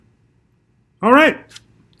right.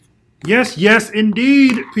 Yes,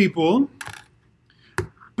 indeed, people.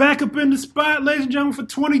 Back up in the spot, ladies and gentlemen, for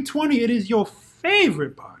 2020. It is your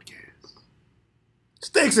favorite podcast.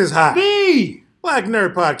 Stakes is high. The Black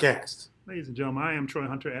Nerd Podcast. Ladies and gentlemen, I am Troy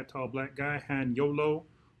Hunter at Tall Black Guy, Han YOLO,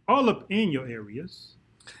 all up in your areas.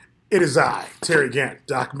 It is I, Terry Gant,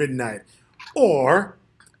 Doc Midnight, or,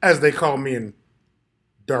 as they call me in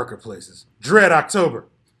darker places, Dread October.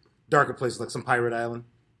 Darker places like some pirate island.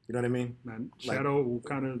 You know what I mean? Man, Shadow like,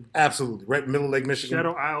 kind of... Absolutely. Right in Middle Lake, Michigan.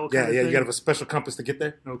 Shadow Isle Yeah, thing? you got to have a special compass to get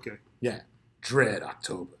there. Okay. Yeah. Dread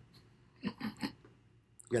October. You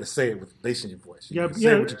got to say it with bass in your voice. You got to say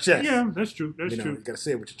yeah, it with your chest. Yeah, that's true. That's true. true. You got to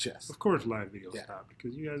say it with your chest. Of course live video stopped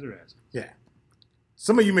because you guys are asking. Yeah.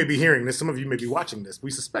 Some of you may be hearing this. Some of you may be watching this.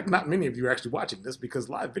 We suspect not many of you are actually watching this because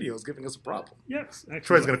live video is giving us a problem. Yes. Actually,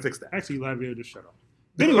 Troy's going to fix that. Actually, live video just shut off.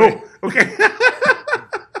 Anyway. Oh, okay.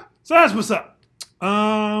 So that's what's up.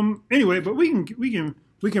 Anyway, but we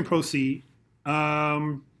can proceed.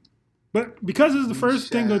 But because it's the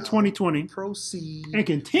first thing of 2020, proceed and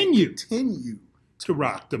continue to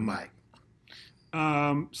rock the mic.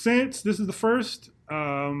 Since this is the first,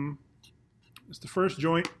 it's the first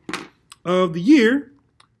joint of the year,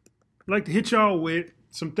 I'd like to hit y'all with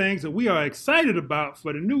some things that we are excited about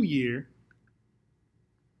for the new year.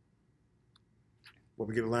 Well,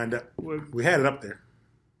 we get it lined up. We had it up there.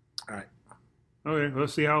 All right. Okay,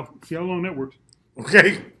 let's see how long that works.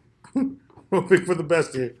 Okay. Hoping for the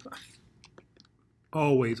best here.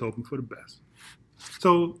 Always hoping for the best.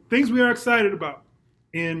 So, things we are excited about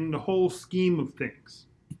in the whole scheme of things.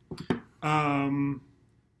 I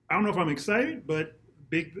don't know if I'm excited, but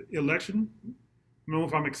big election. I don't know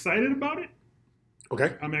if I'm excited about it.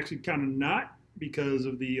 Okay. I'm actually kind of not because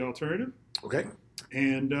of the alternative. Okay.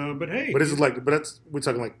 And but hey. But is it like? But we're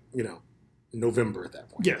talking like November at that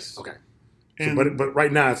point. Yes. Okay. So, but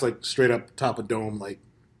right now it's like straight up top of dome, like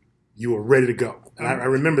you are ready to go. And I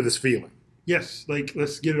remember this feeling. Yes, like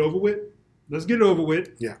let's get it over with.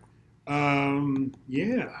 Yeah.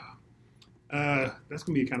 Yeah. That's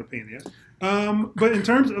gonna be a kind of pain in the ass. But in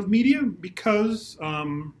terms of media, because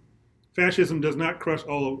fascism does not crush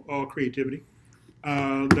all creativity,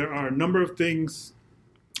 there are a number of things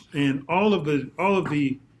in all of the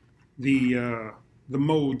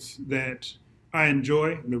modes that I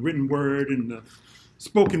enjoy, the written word and the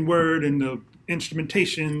spoken word and the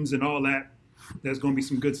instrumentations and all that. There's going to be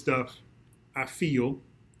some good stuff, I feel,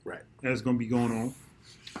 right, that's going to be going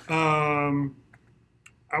on.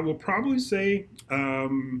 I will probably say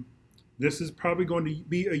this is probably going to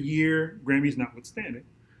be a year, Grammys notwithstanding,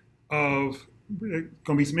 of going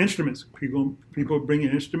to be some instruments. People are bringing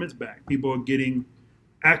instruments back. People are getting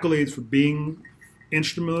accolades for being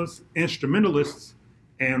instrumentalists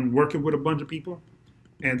and working with a bunch of people.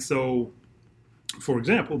 And so, for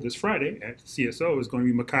example, this Friday at CSO is going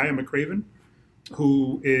to be Makaya McCraven,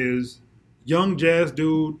 who is young jazz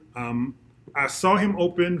dude. I saw him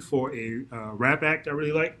open for a rap act I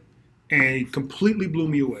really like, and he completely blew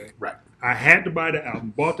me away. Right. I had to buy the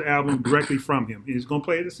album, bought the album directly from him. He's going to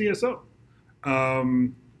play at the CSO.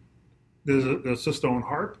 There's a sister on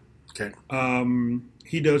harp. Okay.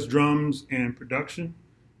 He does drums and production,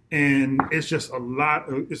 and it's just a lot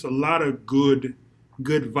of good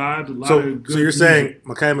vibes. A lot of good so you're music. saying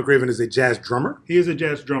Makaya McCraven is a jazz drummer? He is a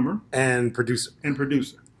jazz drummer and producer.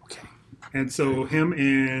 Okay. And so him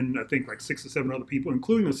and I think like 6 or 7 other people,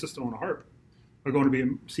 including a sister on a harp, are going to be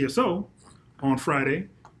in CSO on Friday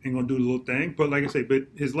and going to do the little thing. But like I say,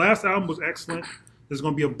 his last album was excellent. There's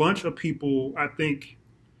going to be a bunch of people. I think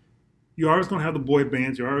you're always going to have the boy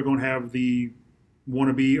bands. You're always going to have the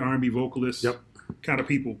wannabe R&B vocalists kind of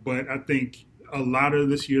people. But I think a lot of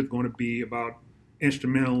this year is going to be about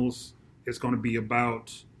instrumentals. It's going to be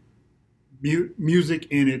about music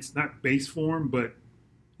in its not bass form, but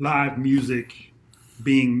live music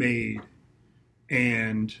being made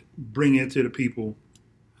and bring it to the people.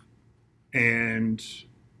 And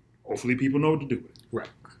hopefully people know what to do with it. Right.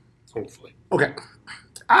 Hopefully. Okay.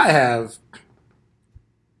 I have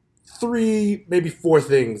 3, maybe 4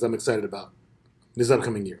 things I'm excited about this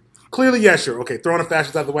upcoming year. Clearly, yeah, sure. Okay, throwing a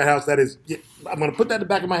fascist out of the White House, that is, I'm going to put that in the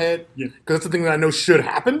back of my head because that's the thing that I know should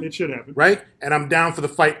happen. It should happen. Right? And I'm down for the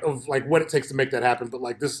fight of, like, what it takes to make that happen. But,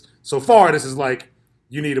 like, this, so far, this is like,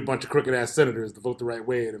 you need a bunch of crooked-ass senators to vote the right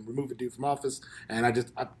way and remove a dude from office. And I don't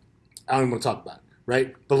even want to talk about it,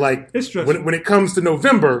 right? But, like, when it comes to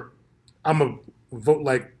November, I'm going to vote,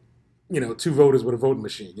 like, 2 voters with a voting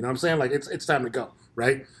machine. You know what I'm saying? Like, it's time to go,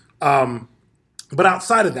 right? But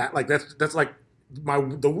outside of that, like, that's like,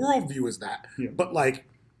 the worldview is that. Yeah. But, like,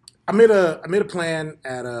 I made a plan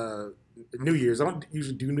at New Year's. I don't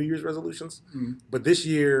usually do New Year's resolutions, but this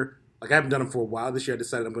year Like I haven't done them for a while. This year I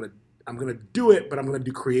decided I'm gonna do it, but I'm gonna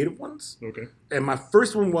do creative ones. Okay. And my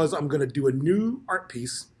first one was I'm gonna do a new art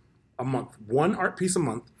piece a month, one art piece a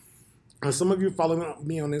month. And some of you follow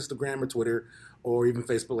me on Instagram or Twitter or even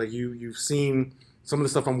Facebook, like you've seen some of the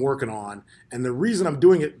stuff I'm working on. And the reason I'm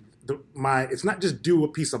doing it, it's not just do a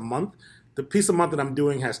piece a month. The piece a month that I'm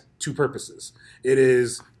doing has two purposes. It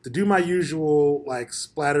is to do my usual like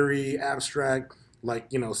splattery, abstract, like,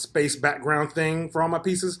 you know, space background thing for all my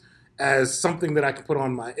pieces as something that I can put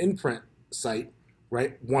on my imprint site,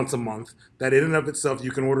 right, once a month, that in and of itself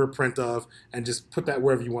you can order a print of and just put that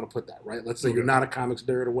wherever you want to put that, right? Let's say you're not a comics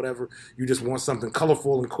nerd or whatever. You just want something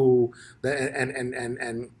colorful and cool that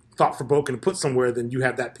and thought-provoking to put somewhere, then you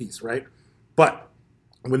have that piece, right? But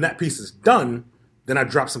when that piece is done, then I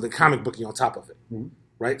drop something comic booky on top of it,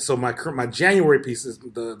 right? So my January piece is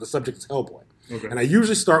the subject is Hellboy. Okay. And I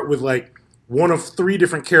usually start with like one of 3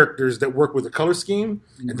 different characters that work with a color scheme,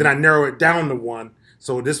 and then I narrow it down to one.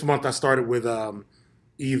 So this month I started with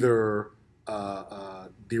either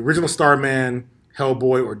the original Starman,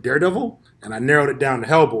 Hellboy, or Daredevil, and I narrowed it down to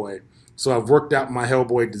Hellboy. So I've worked out my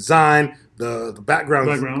Hellboy design. The background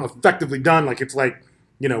is effectively done. Like it's like,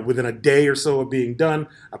 you know, within a day or so of being done.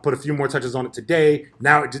 I put a few more touches on it today.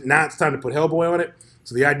 Now it's time to put Hellboy on it.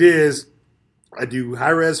 So the idea is I do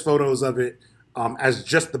high-res photos of it as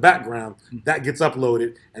just the background. That gets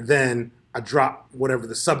uploaded, and then I drop whatever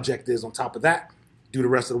the subject is on top of that, do the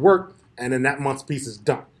rest of the work, and then that month's piece is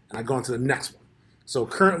done. And I go on to the next one. So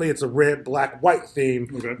currently it's a red, black, white theme.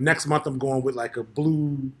 Okay. Next month I'm going with like a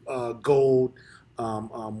blue, gold,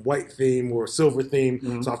 white theme or silver theme.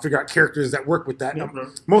 Mm-hmm. So I'll figure out characters that work with that. Yeah,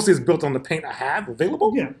 mostly it's built on the paint I have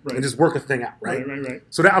available, and just work a thing out, right? Right.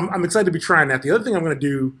 So that, I'm excited to be trying that. The other thing I'm going to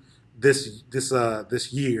do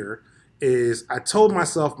this year is I told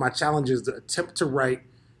myself my challenge is to attempt to write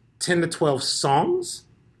 10 to 12 songs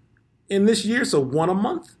in this year, so one a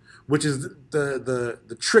month, which is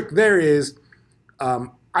the trick there is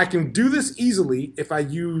I can do this easily if I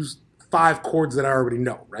use 5 chords that I already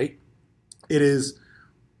know, right? It is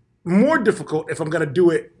more difficult if I'm going to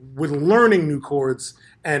do it with learning new chords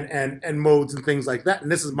and modes and things like that.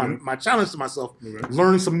 And this is my challenge to myself.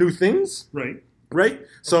 Learn some new things. Right?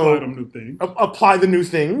 So apply the new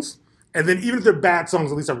things. And then even if they're bad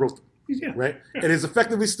songs, at least I wrote them. Yeah. Right? Yeah. It is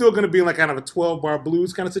effectively still going to be like kind of a 12-bar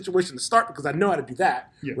blues kind of situation to start because I know how to do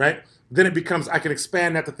that. Yeah. Right? Then it becomes, I can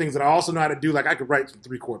expand that to things that I also know how to do. Like I could write some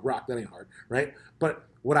 3-chord rock. That ain't hard. Right? But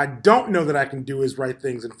what I don't know that I can do is write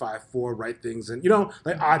things in 5/4, write things in,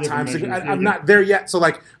 like odd times. I'm not there yet. So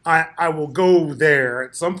like I will go there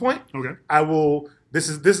at some point. Okay. I will, this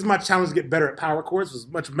is my challenge to get better at power chords. As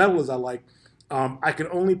much metal as I like, I can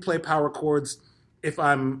only play power chords if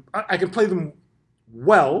I can play them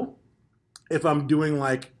well if I'm doing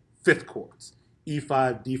like 5th chords.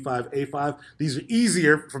 E5, D5, A5. These are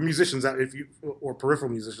easier for musicians or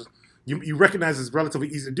peripheral musicians. You recognize it's relatively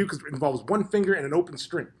easy to do because it involves one finger and an open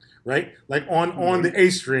string, right? Like on the A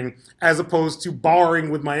string, as opposed to barring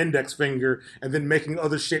with my index finger and then making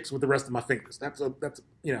other shapes with the rest of my fingers. That's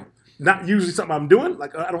not usually something I'm doing.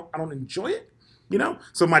 Like I don't enjoy it,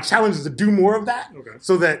 So my challenge is to do more of that,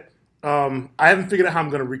 so that I haven't figured out how I'm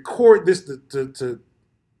going to record this to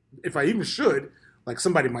if I even should. Like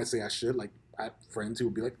somebody might say I should. Like I have friends who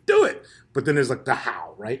would be like, do it. But then there's like the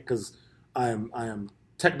how, right? Because I am not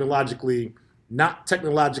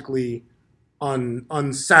technologically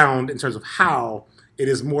unsound in terms of how. It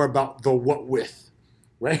is more about the what with,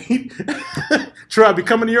 right? True, I'll be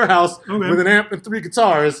coming to your house with an amp and 3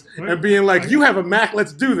 guitars and being like, you have a Mac,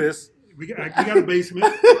 let's do this. We got a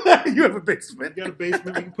basement. You have a basement. We got a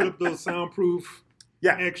basement. We can put up those soundproof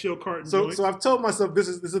eggshell cartons. So I've told myself this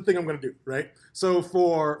is the thing I'm going to do, right? So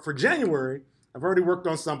for January, I've already worked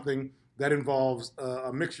on something that involves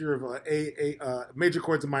a mixture of major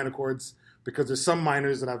chords and minor chords because there's some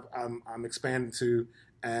minors that I'm expanding to,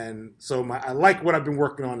 and so I like what I've been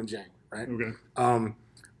working on in January, right? Okay.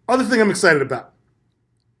 Other thing I'm excited about.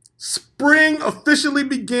 Spring officially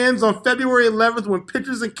begins on February 11th when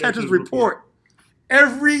pitchers and catchers report.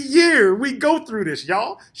 Every year we go through this,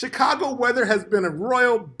 y'all. Chicago weather has been a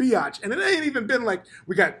royal biatch. And it ain't even been like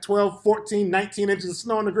we got 12, 14, 19 inches of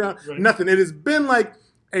snow on the ground. Right. Nothing. It has been like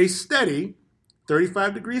a steady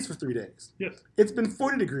 35 degrees for 3 days. Yes. It's been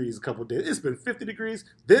 40 degrees a couple of days. It's been 50 degrees.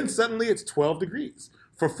 Then suddenly it's 12 degrees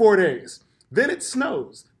for 4 days. Then it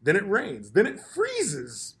snows. Then it rains. Then it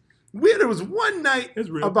freezes. There was one night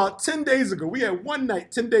about 10 days ago. We had one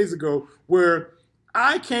night 10 days ago where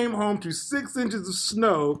I came home to 6 inches of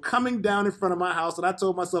snow coming down in front of my house, and I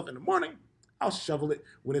told myself in the morning, I'll shovel it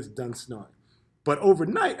when it's done snowing. But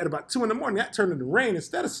overnight, at about 2 in the morning, that turned into rain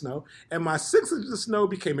instead of snow, and my 6 inches of snow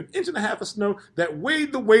became an inch and a half of snow that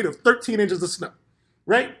weighed the weight of 13 inches of snow.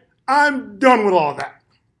 Right? I'm done with all that.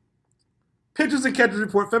 Pictures and Catches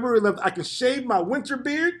report, February 11th, I can shave my winter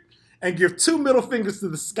beard and give 2 middle fingers to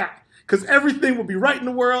the sky because everything will be right in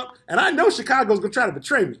the world, and I know Chicago's going to try to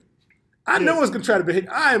betray me. I know it's going to try to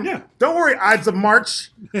betray me. Don't worry, Ides of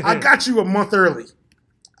March. I got you a month early.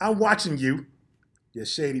 I'm watching you, you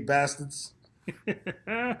shady bastards.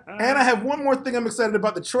 And I have one more thing I'm excited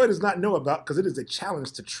about that Troy does not know about because it is a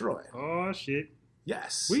challenge to Troy. Oh, shit.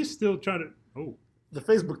 Yes. We still trying to... Oh. The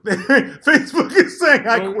Facebook thing. Facebook is saying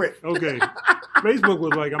I quit. Okay. Facebook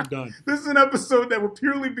was like, I'm done. This is an episode that will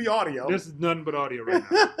purely be audio. This is nothing but audio right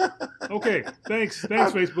now. Okay. Thanks,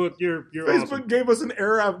 Facebook. You're Facebook awesome. gave us an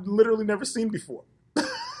error I've literally never seen before.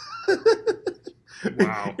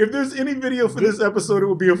 Wow. If there's any video for this episode, it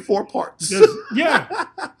will be in 4 parts. Yeah.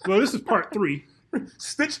 Well, this is part 3.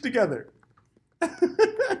 Stitched together.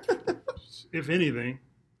 If anything.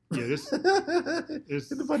 Yeah, this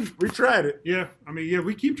we tried it. Yeah, I mean, yeah,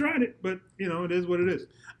 we keep trying it, but it is what it is.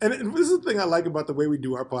 And this is the thing I like about the way we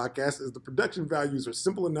do our podcast is the production values are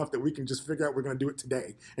simple enough that we can just figure out we're going to do it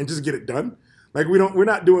today and just get it done. Like we're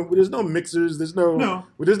not doing. There's no mixers. There's no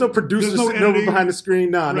producers sitting over behind the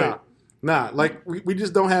screen. Nah. Like we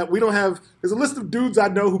just don't have. We don't have. There's a list of dudes I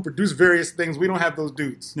know who produce various things. We don't have those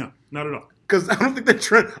dudes. No, not at all. Because I don't think they're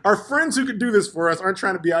trying. Our friends who could do this for us aren't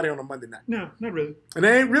trying to be out here on a Monday night. No, not really. And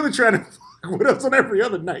they ain't really trying to fuck with us on every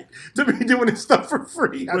other night to be doing this stuff for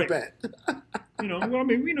free. I bet. Well, I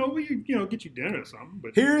mean, we know we get you dinner or something.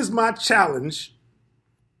 But here's my challenge: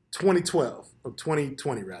 2012 or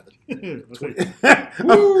 2020 rather.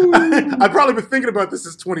 I've probably been thinking about this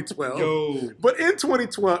since 2012. Yo. But in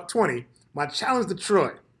 2020, my challenge to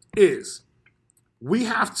Troy is we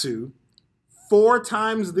have to 4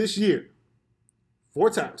 times this year. 4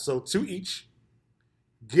 times, so 2 each,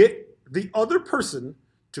 get the other person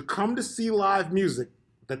to come to see live music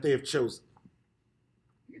that they have chosen.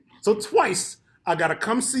 So twice, I gotta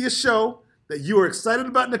come see a show that you are excited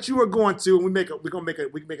about and that you are going to, and we can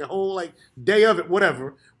make a whole like day of it,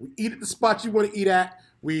 whatever. We eat at the spot you want to eat at.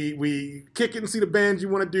 We kick it and see the bands you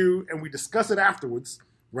want to do, and we discuss it afterwards.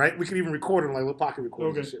 Right? We can even record it on like little pocket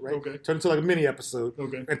recordings and shit. Right? Okay. Turn it into like a mini episode.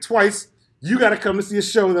 Okay. And twice. You got to come to see a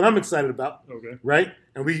show that I'm excited about. Okay. Right?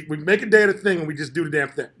 And we make a day of the thing and we just do the damn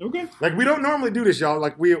thing. Okay. Like, we don't normally do this, y'all.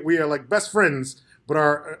 Like, we are like best friends, but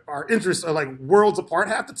our interests are like worlds apart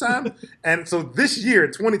half the time. And so this year,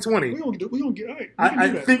 2020, we gonna get all right. I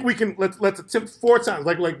think we can, let's attempt 4 times.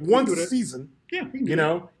 Like once a season. Yeah, we can do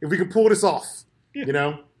that. If we can pull this off.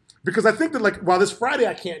 Yeah. Because I think that, like, while this Friday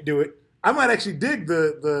I can't do it, I might actually dig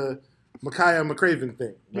the Micaiah McCraven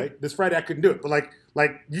thing, right? Yeah. This Friday I couldn't do it. But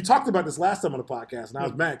like you talked about this last time on the podcast, and I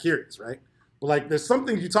was mad curious, right? But like there's some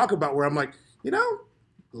things you talk about where I'm like,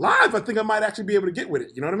 live I think I might actually be able to get with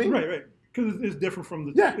it. You know what I mean? Right. Because it's different from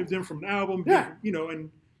the it's different from the album. Yeah.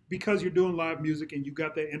 And because you're doing live music and you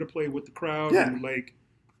got that interplay with the crowd and like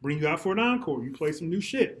bring you out for an encore, you play some new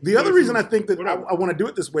shit. The other reason I think that I want to do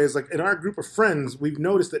it this way is like in our group of friends, we've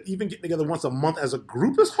noticed that even getting together once a month as a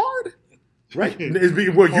group is hard. Right? It used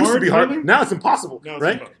to be hard. Really? Now it's impossible.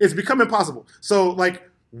 It's become impossible. So, like,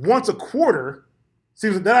 once a quarter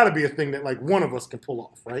seems like that ought to be a thing that, like, one of us can pull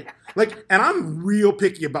off, right? Like, and I'm real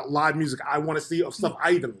picky about live music I want to see of stuff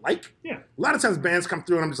I even like. Yeah. A lot of times bands come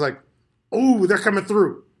through and I'm just like, oh, they're coming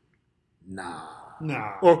through. Nah.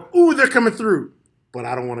 Or, ooh, they're coming through. But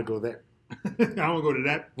I don't want to go there. I don't want to go to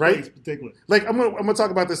that place particular. Like I'm gonna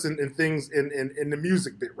talk about this in things in the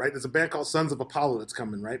music bit, right? There's a band called Sons of Apollo that's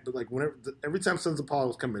coming, right? But like every time Sons of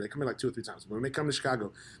Apollo is coming, they come in like 2 or 3 times. But when they come to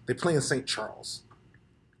Chicago, they play in St. Charles,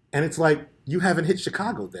 and it's like you haven't hit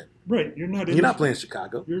Chicago then, right? You're not playing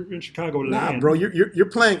Chicago. You're in Chicago, nah, bro. You're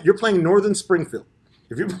playing Northern Springfield.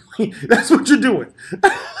 If you're playing, that's what you're doing.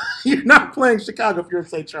 You're not playing Chicago if you're in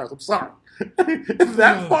St. Charles. I'm sorry. It's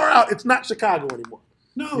that far out. It's not Chicago anymore.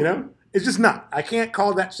 No, It's just not. I can't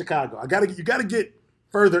call that Chicago. You gotta get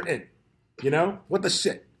further in. What the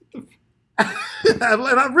shit? And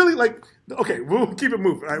I really like. Okay, we'll keep it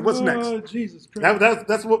moving. All right, what's next? Jesus Christ.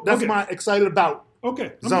 That's my excited about.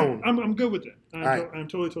 Okay, zone. I'm good with that. I'm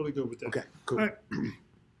totally good with that. Okay, cool. All right.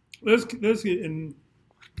 Let's get in.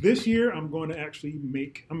 This year, I'm going to actually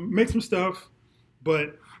make some stuff,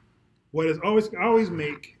 but I always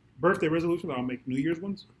make birthday resolutions. I'll make New Year's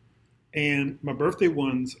ones. And my birthday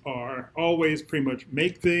ones are always pretty much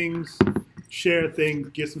make things, share things,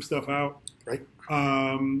 get some stuff out. Right.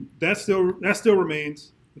 That still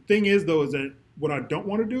remains. The thing is, though, is that what I don't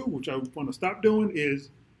want to do, which I want to stop doing, is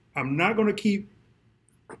I'm not going to keep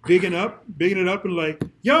bigging it up, and like,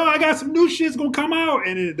 yo, I got some new shit's gonna come out,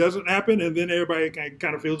 and it doesn't happen, and then everybody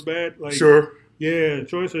kind of feels bad. Like, Sure. yeah,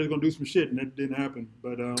 Troy said he's gonna do some shit, and that didn't happen.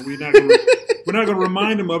 But we're not gonna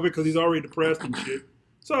remind him of it because he's already depressed and shit.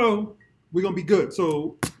 So we're gonna be good.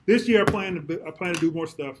 So this year I plan to do more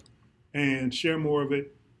stuff and share more of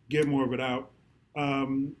it, get more of it out.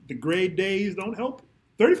 The gray days don't help.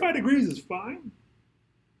 35 degrees is fine,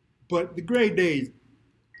 but the gray days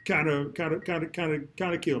kind of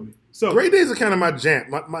kill me. So Gray days are kind of my jam.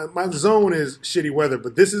 My zone is shitty weather,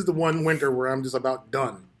 but this is the one winter where I'm just about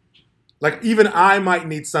done. Like, even I might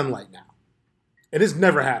need sunlight now. And this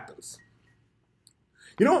never happens.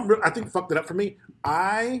 You know what I think fucked it up for me?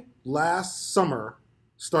 I, last summer,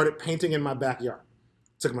 started painting in my backyard.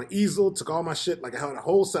 Took my easel, took all my shit. Like, I had a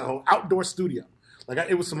whole outdoor studio. Like,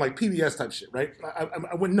 it was some, like, PBS type shit, right?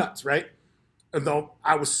 I went nuts, right? And though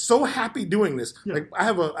I was so happy doing this. Yeah. Like,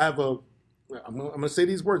 I'm going to say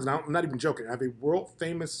these words, and I'm not even joking. I have a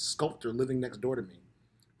world-famous sculptor living next door to me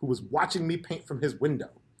who was watching me paint from his window.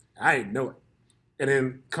 I didn't know it. And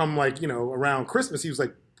then come around Christmas, he was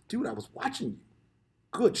like, dude, I was watching you.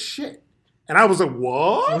 Good shit. And I was like,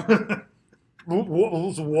 what?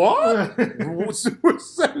 What?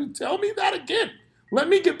 Tell me that again. Let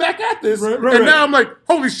me get back at this. Right. Now I'm like,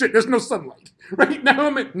 holy shit, there's no sunlight. Right now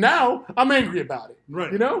I'm angry about it.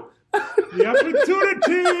 Right. You know? The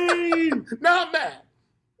opportunity. Now I'm mad.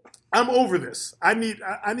 I'm over this. I need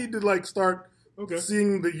to start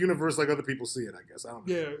seeing the universe like other people see it, I guess. I don't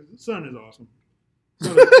know. Yeah, the sun is awesome.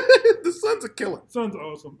 The sun's a killer. Sun's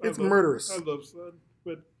awesome. It's murderous. I love sun,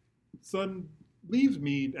 but sun leaves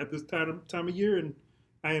me at this time of year, and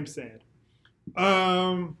I am sad.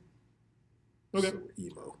 Okay. So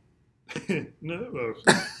emo. No,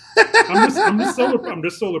 I'm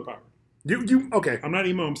just solar power. You okay? I'm not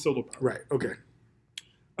emo. I'm solar power. Right. Okay.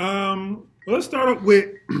 Well, let's start off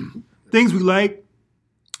with things we like.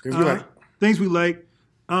 Things we like.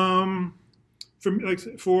 For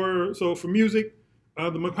music,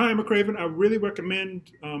 the Makaya McCraven, I really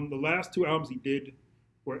recommend. The last two albums he did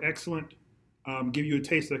were excellent. Give you a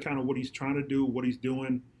taste of kind of what he's trying to do, what he's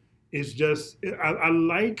doing. It's just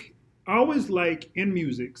I always like in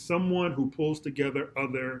music someone who pulls together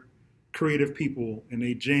other creative people and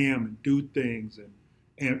they jam and do things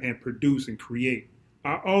and produce and create.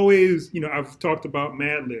 I always, I've talked about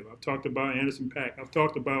Madlib, I've talked about Anderson .Paak, I've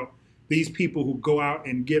talked about these people who go out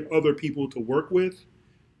and get other people to work with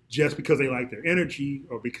just because they like their energy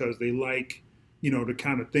or because they like, the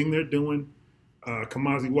kind of thing they're doing.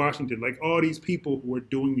 Kamasi Washington, like all these people who are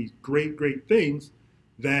doing these great, great things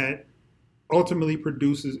that ultimately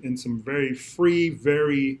produces in some very free,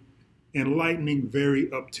 very enlightening,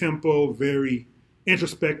 very up-tempo, very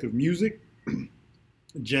introspective music,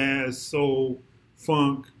 jazz, soul,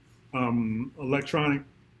 funk, electronic.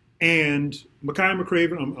 And Makaya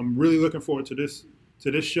McCraven, I'm really looking forward to this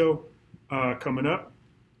show coming up.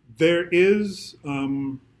 There is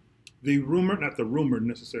the rumor, not the rumor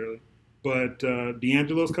necessarily, but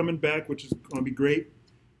D'Angelo's coming back, which is going to be great.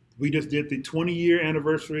 We just did the 20-year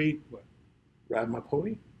anniversary. What? Ride My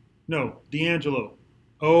Pony? No, D'Angelo.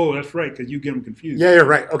 Oh, that's right, because you get them confused. Yeah, you're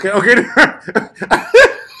right. Okay.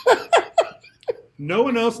 No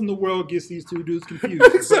one else in the world gets these two dudes confused.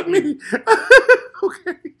 Except me.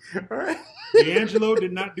 Okay. All right. D'Angelo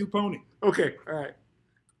did not do Pony. Okay. All right.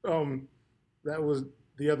 That was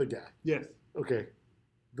the other guy. Yes. Okay.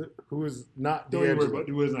 Who is not Don't D'Angelo. worry about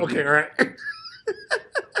it. Who is not okay, all right.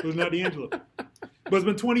 It was not D'Angelo. But it's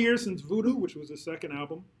been 20 years since Voodoo, which was his second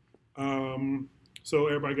album. So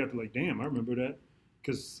everybody got to like, damn, I remember that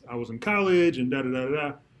because I was in college and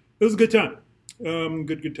da-da-da-da-da. It was a good time.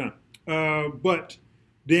 Good time. But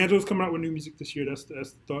D'Angelo's coming out with new music this year. That's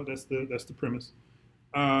the premise.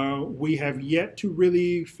 We have yet to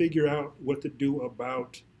really figure out what to do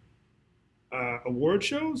about award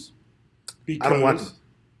shows because I don't watch them.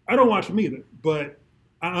 I don't watch them either. But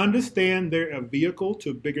I understand they're a vehicle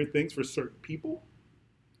to bigger things for certain people.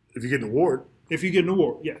 If you get an award. If you get an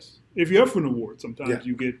award, yes. If you're up for an award, sometimes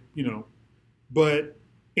you get, But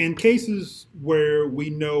in cases where we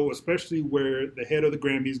know, especially where the head of the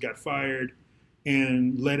Grammys got fired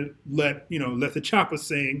and let the chopper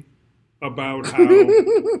sing about how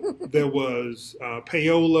there was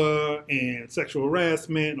payola and sexual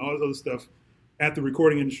harassment and all this other stuff at the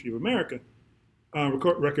Recording Industry of America,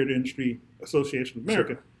 Record Industry Association of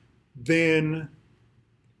America, then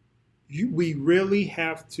we really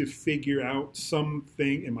have to figure out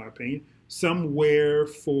something, in my opinion, somewhere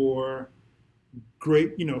for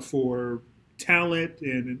great, for talent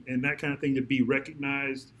and that kind of thing to be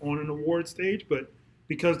recognized on an award stage. But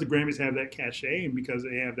because the Grammys have that cachet and because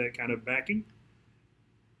they have that kind of backing,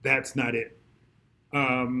 That's not it.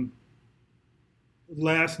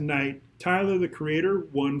 Last night, Tyler the Creator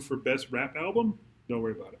won for Best Rap Album. Don't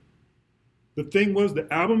worry about it. The thing was,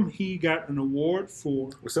 the album he got an award for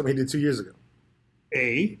was something he did 2 years ago.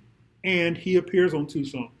 And he appears on 2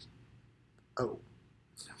 songs. Oh.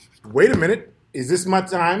 Wait a minute. Is this my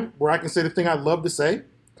time where I can say the thing I love to say?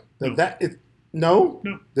 No?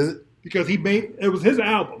 No. Does it? Because it was his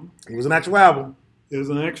album. It was an actual album. It was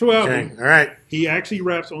an actual album. Okay. All right. He actually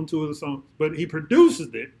raps on 2 of the songs, but he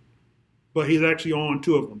produces it. But he's actually on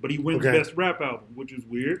 2 of them. But he wins Best Rap Album, which is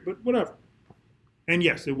weird, but whatever. And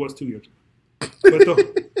yes, it was 2 years ago. But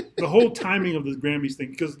the whole timing of this Grammys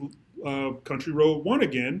thing, because Country Road won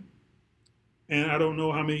again, and I don't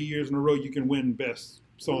know how many years in a row you can win Best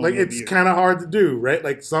Song. Like, it's kind of hard to do, right?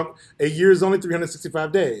 Like, a year is only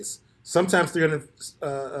 365 days. Sometimes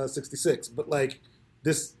 366. But, like,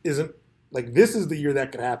 this isn't, like, this is the year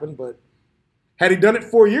that could happen. But had he done it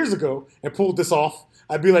 4 years ago and pulled this off,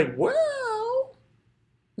 I'd be like, well.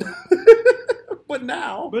 But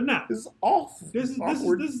now this is off. This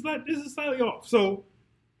is slightly off. So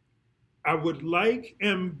I would like,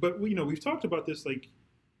 but we've talked about this. Like,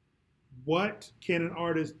 what can an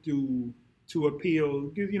artist do to appeal?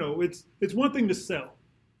 Because it's one thing to sell,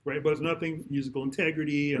 right? But it's nothing musical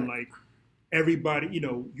integrity and like everybody.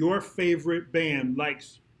 Your favorite band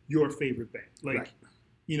likes your favorite band. Like,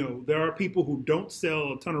 there are people who don't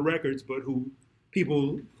sell a ton of records, but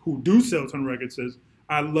people who do sell a ton of records says,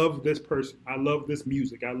 I love this person. I love this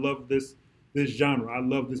music. I love this genre. I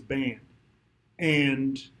love this band.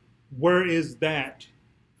 And where is that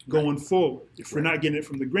going forward? If we're not getting it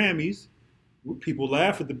from the Grammys, people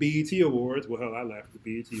laugh at the BET Awards. Well, hell, I laugh at the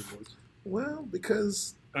BET Awards. Well,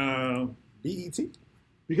 because BET.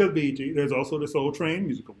 Because BET. There's also the Soul Train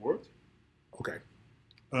Music Awards. Okay.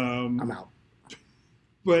 I'm out.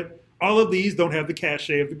 But all of these don't have the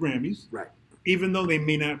cachet of the Grammys. Right. Even though they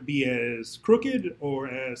may not be as crooked or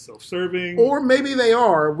as self-serving. Or maybe they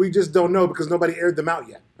are. We just don't know because nobody aired them out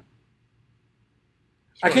yet.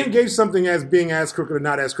 I can't gauge something as being as crooked or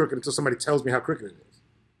not as crooked until somebody tells me how crooked it is.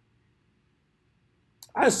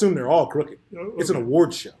 I assume they're all crooked. Okay. It's an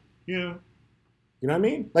award show. Yeah. You know what I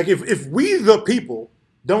mean? Like, if we, the people,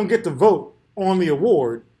 don't get to vote on the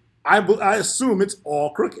award, I assume it's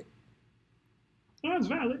all crooked. No, it's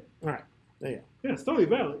valid. All right. There you go. Yeah, it's totally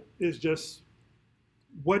valid. It's just,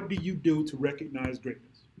 what do you do to recognize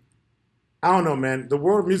greatness? I don't know, man. The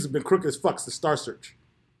world of music has been crooked as fuck. It's the Star Search.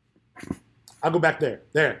 I'll go back there.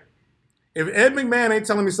 There. If Ed McMahon ain't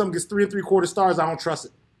telling me something gets 3 3/4 stars, I don't trust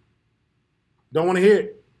it. Don't want to hear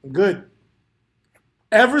it. I'm good.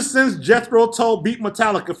 Ever since Jethro Tull beat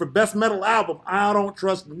Metallica for Best Metal Album, I don't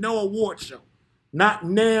trust no award show. Not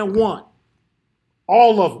nan one.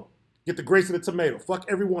 All of them get the grace of the tomato. Fuck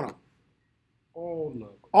every one of them.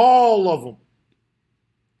 All of them.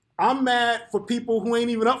 I'm mad for people who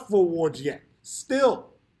ain't even up for awards yet.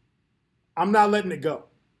 Still, I'm not letting it go.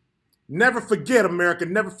 Never forget, America,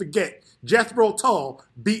 never forget. Jethro Tull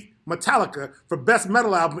beat Metallica for Best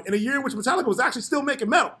Metal Album in a year in which Metallica was actually still making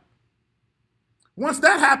metal. Once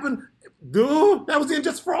that happened, dude, that was the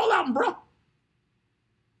Injustice for All album, bro.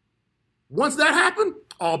 Once that happened,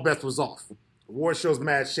 all bets was off. Award show's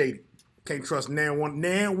mad shady. Can't trust nan one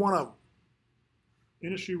of them.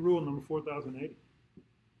 Industry rule number 4080.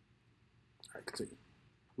 All right, continue.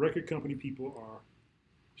 Record company people are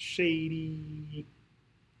shady.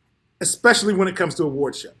 Especially when it comes to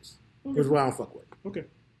award shows. Okay. Here's what I don't fuck with. Okay.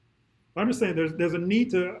 I'm just saying there's a need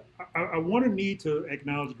to, I want a need to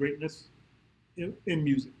acknowledge greatness in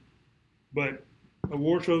music. But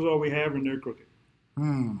award shows are all we have and they're crooked.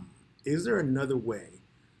 Is there another way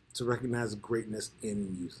to recognize greatness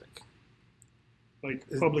in music? Like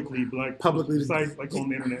publicly, besides like on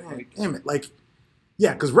the internet. Like, damn it. Like,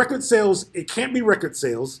 yeah, because record sales, it can't be record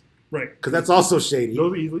sales. Right. Because that's also shady.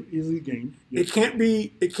 Those are easily gained. Yes. It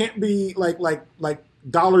can't be like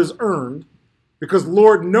dollars earned, because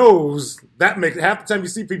Lord knows that makes half the time you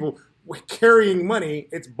see people carrying money,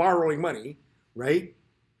 it's borrowing money, right?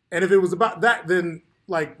 And if it was about that, then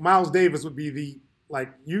like Miles Davis would be the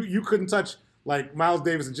you couldn't touch like Miles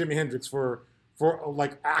Davis and Jimi Hendrix for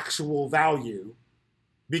like actual value,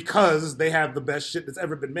 because they have the best shit that's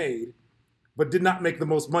ever been made, but did not make the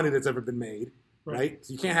most money that's ever been made. Right?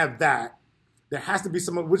 So you can't have that. There has to be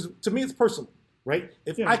someone, which to me it's personal, right?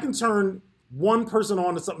 If I can turn one person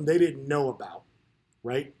on to something they didn't know about,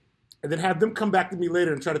 right? And then have them come back to me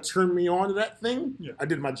later and try to turn me on to that thing, I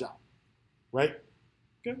did my job, right?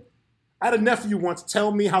 Okay. I had a nephew once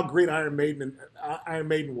tell me how great Iron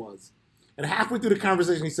Maiden was. And halfway through the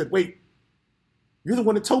conversation, he said, wait, you're the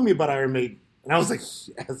one that told me about Iron Maiden. And I was like,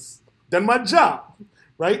 yes, done my job,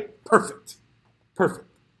 right? Perfect,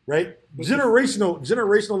 right? But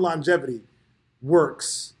Generational longevity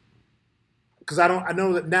works because I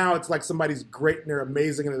know that now it's like somebody's great and they're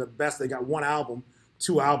amazing and they're the best. They got one album,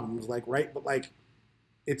 two albums, like right, but like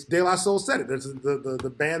it's De La Soul said it. There's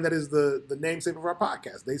the band that is the namesake of our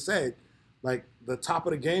podcast. They said like the top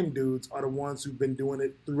of the game dudes are the ones who've been doing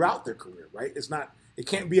it throughout their career, right? It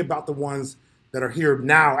can't be about the ones that are here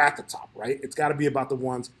now at the top, right? It's got to be about the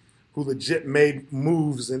ones who legit made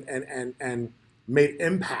moves and made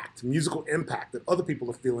impact, musical impact that other people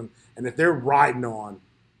are feeling and that they're riding on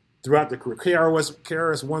throughout their career.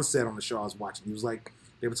 KRS once said on the show I was watching, he was like,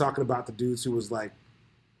 they were talking about the dudes who was like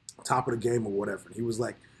top of the game or whatever. And he was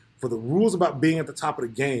like, for the rules about being at the top of the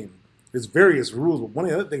game, there's various rules, but one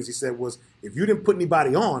of the other things he said was, if you didn't put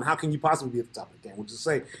anybody on, how can you possibly be at the top of the game? Which is to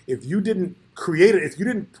say, if you didn't create it, if you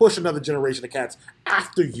didn't push another generation of cats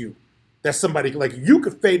after you, that somebody, like you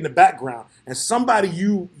could fade in the background and somebody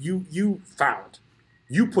you found,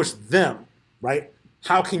 you pushed them, right?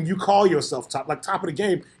 How can you call yourself top? Like top of the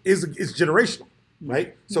game is generational, right?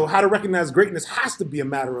 Mm-hmm. So how to recognize greatness has to be a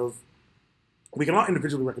matter of, we can all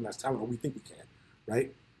individually recognize talent, or we think we can,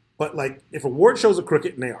 right? But like if award shows are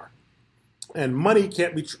crooked, and they are, and money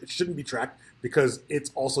shouldn't be tracked because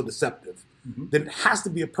it's also deceptive, mm-hmm. then it has to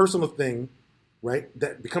be a personal thing, right?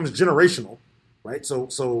 That becomes generational, right?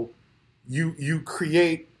 So you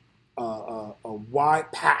create a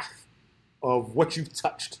wide path of what you've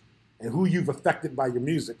touched and who you've affected by your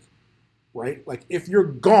music, right? Like if you're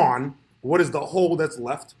gone, what is the hole that's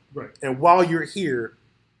left? Right. And while you're here,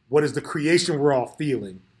 what is the creation we're all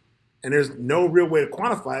feeling? And there's no real way to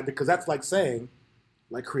quantify it because that's like saying,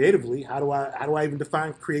 like creatively, how do I even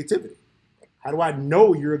define creativity? How do I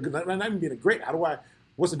know you're a good, not even being a great,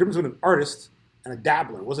 what's the difference between an artist and a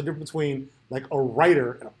dabbler? What's the difference between like a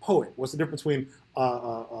writer and a poet? What's the difference between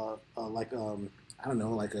a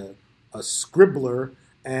scribbler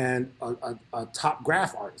and a top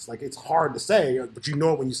graph artist? Like it's hard to say, but you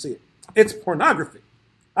know it when you see it. It's pornography.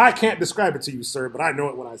 I can't describe it to you, sir, but I know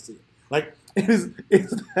it when I see it. Like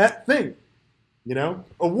it's that thing. You know,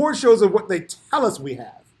 award shows are what they tell us we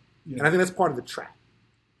have. Yeah. And I think that's part of the trap,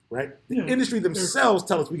 right? The industry themselves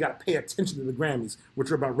tell us we got to pay attention to the Grammys, which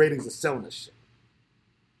are about ratings and selling this shit.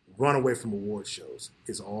 Run away from award shows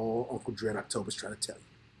is all Uncle Dread October's trying to tell you.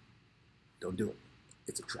 Don't do it.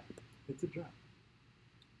 It's a trap. It's a trap.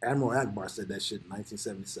 Admiral Akbar said that shit in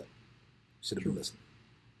 1977. Should have been listening.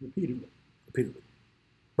 Repeatedly.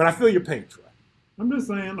 But I feel your pain, Troy. I'm just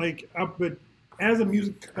saying, like, but as someone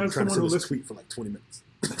who listens, tweet for like 20 minutes.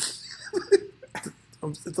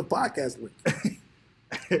 It's a podcast link.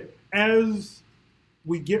 As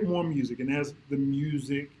we get more music, and as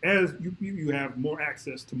you have more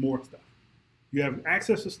access to more stuff. You have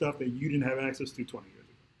access to stuff that you didn't have access to 20 years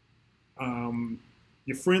ago.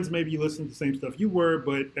 Your friends maybe listen to the same stuff you were,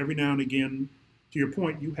 but every now and again, to your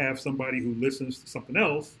point, you have somebody who listens to something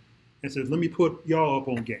else and says, "Let me put y'all up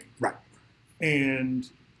on game." Right. And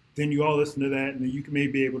then you all listen to that, and then you can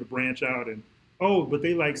maybe be able to branch out and, but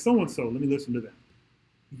they like so-and-so, let me listen to them.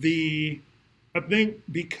 I think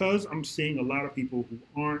because I'm seeing a lot of people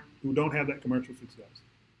who don't have that commercial success,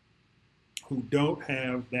 who don't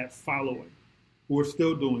have that following, who are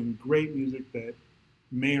still doing great music that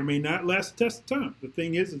may or may not last the test of time. The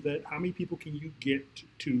thing is that how many people can you get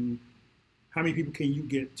to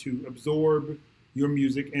absorb your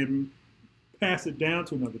music and pass it down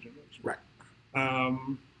to another generation? Right.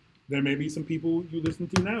 There may be some people you listen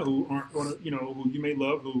to now who aren't going to, who you may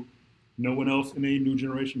love, who no one else in a new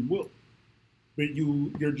generation will. But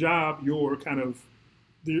your job, your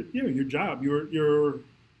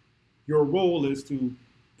role is to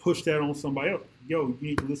push that on somebody else. Yo, you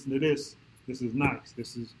need to listen to this. This is nice.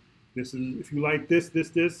 This is if you like this,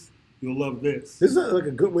 you'll love this. This is like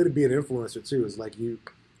a good way to be an influencer too. Is like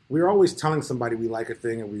we're always telling somebody we like a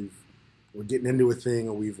thing and we're getting into a thing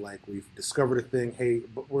or we've discovered a thing. Hey,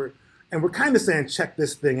 but we're kind of saying check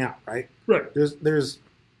this thing out, right? Right. There's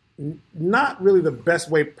not really the best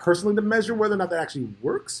way personally to measure whether or not that actually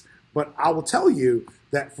works. But I will tell you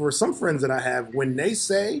that for some friends that I have, when they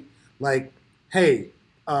say like, hey,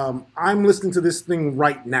 I'm listening to this thing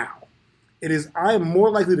right now, I am more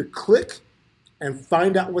likely to click and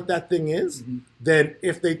find out what that thing is mm-hmm. than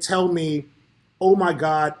if they tell me, oh my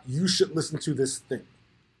God, you should listen to this thing,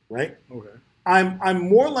 right? Okay. I'm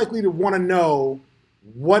more likely to want to know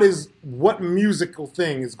what musical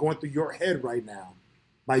thing is going through your head right now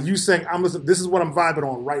by you saying, I'm listening, this is what I'm vibing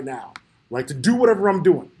on right now, right? To do whatever I'm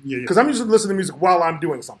doing. Because I'm usually listening to music while I'm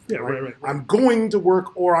doing something. Yeah, right. I'm going to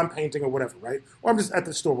work or I'm painting or whatever, right? Or I'm just at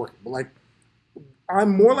the store working. But like,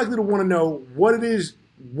 I'm more likely to want to know what it is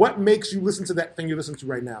what makes you listen to that thing you listen to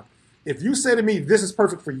right now? If you say to me, this is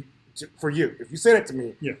perfect for you, if you say that to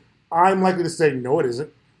me, Yeah. I'm likely to say, no, it isn't.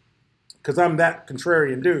 Because I'm that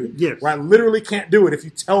contrarian dude. Yes. Where I literally can't do it if you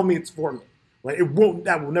tell me it's for me. Like,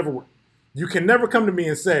 that will never work. You can never come to me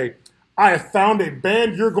and say, I have found a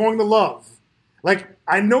band you're going to love. Like,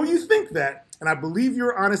 I know you think that, and I believe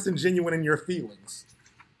you're honest and genuine in your feelings.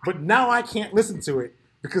 But now I can't listen to it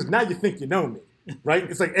because now you think you know me. Right?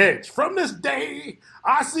 It's like Edge. From this day,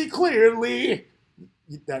 I see clearly.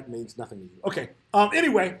 That means nothing to you. Okay.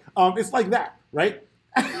 Anyway, it's like that, right?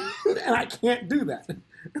 And I can't do that.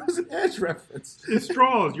 It was an Edge reference. It's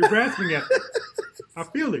straws. You're grasping at it. I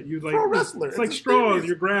feel it. You like Pro wrestler. It's like straws.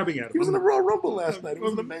 You're grabbing at it. He was in the Royal Rumble last night. It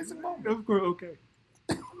was an amazing moment. Of course, okay.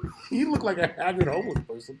 He looked like a haggard homeless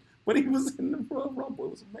person, but he was in the Royal Rumble.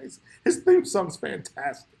 It was amazing. His theme song's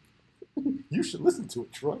fantastic. You should listen to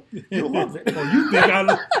it, Troy. You'll love it. Oh,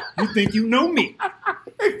 you think you know me?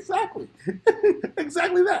 Exactly,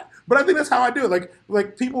 exactly that. But I think that's how I do it.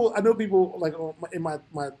 Like people, I know people like in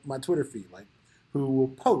my Twitter feed, like who will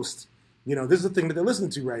post, this is the thing that they're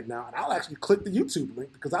listening to right now, and I'll actually click the YouTube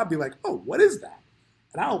link because I'll be like, oh, what is that?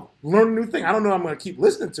 And I'll learn a new thing. I don't know I'm going to keep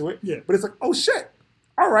listening to it, but it's like, oh shit,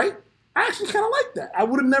 all right, I actually kind of like that. I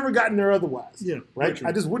would have never gotten there otherwise. Yeah, right.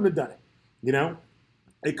 I just wouldn't have done it.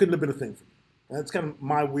 It couldn't have been a thing for me. That's kind of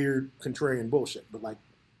my weird contrarian bullshit. But like,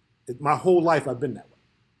 my whole life I've been that way.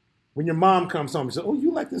 When your mom comes home and says, "Oh,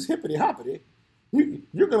 you like this hippity hoppity?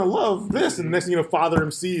 You're gonna love this." And the next thing you know, Father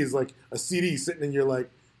MC is like a CD sitting in your like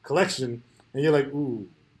collection, and you're like, "Ooh,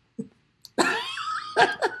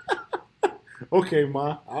 okay,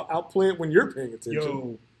 Ma, I'll play it when you're paying attention."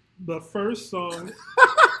 Yo, the first song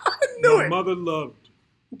my mother loved,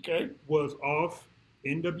 was off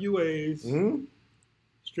NWA's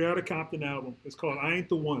Straight Outta Compton album. It's called "I Ain't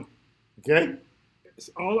the One." Okay, it's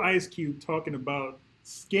all Ice Cube talking about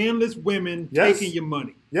scandalous women taking your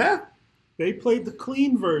money. Yeah. They played the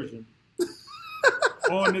clean version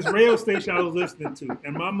on this radio station I was listening to,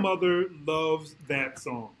 and my mother loves that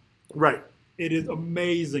song. Right. It is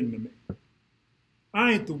amazing to me.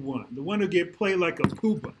 I ain't the one who get played like a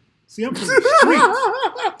pooper. See, I'm from the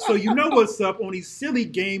streets, so you know what's up on these silly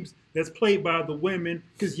games that's played by the women,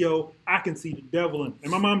 because, I can see the devil in it.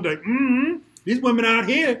 And my mom's like, these women out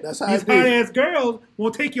here, these hot-ass girls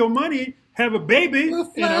won't take your money, have a baby.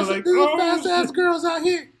 And I was like, oh, fast-ass girls out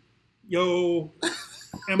here. Yo.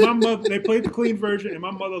 And my mother, they played the clean version, and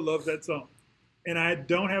my mother loves that song. And I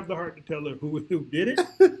don't have the heart to tell her who did it,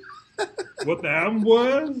 what the album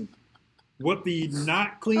was, what the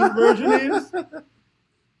not clean version is.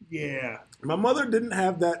 Yeah. My mother didn't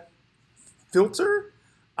have that filter.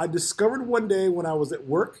 I discovered one day when I was at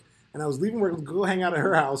work, and I was leaving work to go hang out at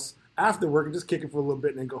her house after work and just kick it for a little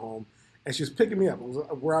bit and then go home. And she was picking me up.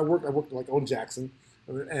 Where I worked like on Jackson.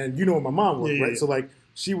 And you know where my mom worked, right? Yeah. So like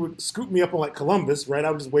she would scoop me up on like Columbus, right?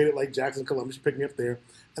 I would just wait at like Jackson, Columbus. She'd pick me up there.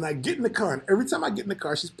 And I get in the car, and every time I get in the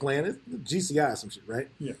car, she's playing it, GCI or some shit, right?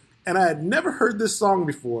 Yeah. And I had never heard this song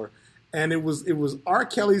before. And it was R.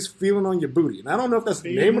 Kelly's "Feeling on Your Booty." And I don't know if that's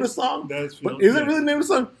the name of the song. But is it really the name of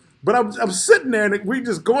the song? But I'm sitting there, and we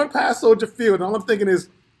just going past Soldier Field, and all I'm thinking is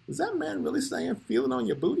that man really saying "feeling on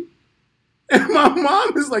your booty"? And my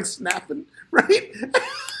mom is like snapping, right?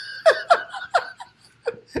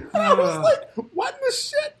 I was like, what in the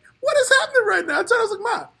shit? What is happening right now? I told her, I was like,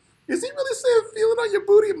 Mom, is he really saying "feeling on your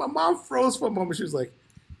booty"? And my mom froze for a moment. She was like,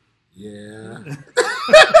 yeah.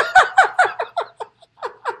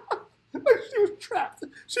 She was trapped.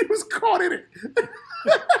 She was caught in it.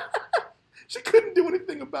 She couldn't do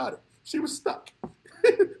anything about it. She was stuck.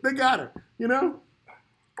 They got her,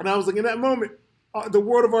 And I was like, in that moment, the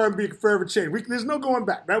world of R&B could forever change. There's no going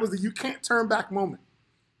back. That was the you can't turn back moment.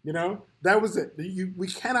 That was it. We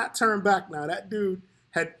cannot turn back now. That dude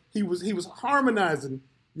he was harmonizing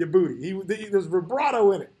your booty. There's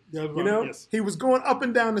vibrato in it. Yes. He was going up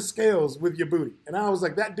and down the scales with your booty. And I was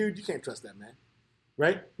like, that dude, you can't trust that man.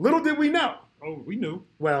 Right? Little did we know. Oh, we knew.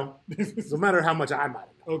 Well, no matter how much I might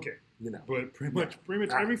have known. Okay. But pretty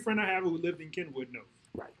much every friend I have who lived in Kenwood knows.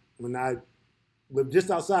 Right. When I lived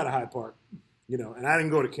just outside of Hyde Park, and I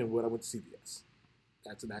didn't go to Kenwood, I went to CVS.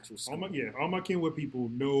 That's an actual school. All my Kenwood people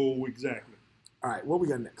know exactly. All right, what we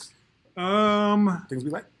got next? Things we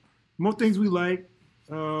like? More things we like.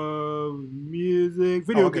 Music,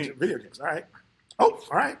 video games. Video games, all right. Oh,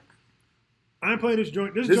 all right. I'm playing this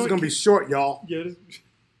joint. This is going to be short, y'all. Yeah.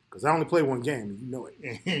 Because I only play one game, and you know it.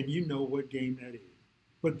 And you know what game that is.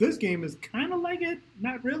 But this game is kind of like it.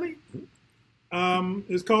 Not really.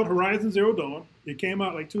 It's called Horizon Zero Dawn. It came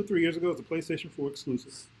out like 2 or 3 years ago. It's a PlayStation 4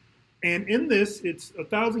 exclusive. And in this, it's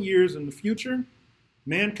 1,000 years in the future.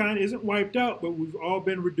 mankind isn't wiped out, but we've all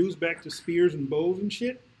been reduced back to spears and bows and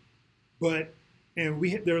shit. But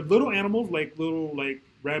there are little animals like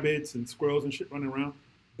rabbits and squirrels and shit running around.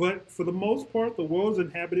 But for the most part, the world is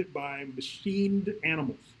inhabited by machined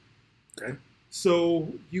animals. Okay. So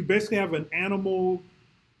you basically have an animal.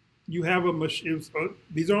 You have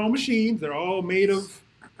these are all machines. They're all made of.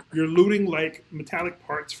 You're looting like metallic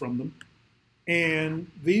parts from them,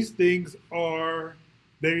 and these things are.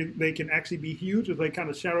 They can actually be huge. It's like kind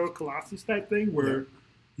of Shadow of Colossus type thing where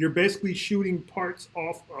you're basically shooting parts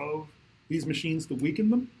off of these machines to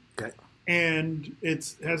weaken them. Okay. And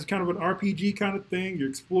it has kind of an RPG kind of thing. You're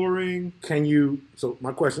exploring. So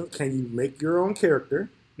my question, can you make your own character?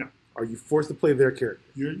 No. Are you forced to play their character?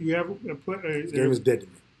 You have This game is dead to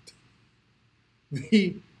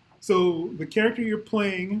me. So the character you're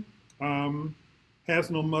playing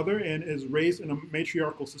has no mother and is raised in a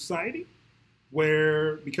matriarchal society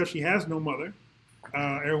where, because she has no mother,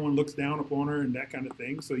 everyone looks down upon her and that kind of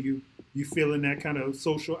thing. So you feel in that kind of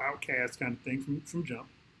social outcast kind of thing from jump.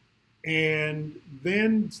 And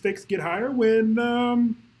then stakes get higher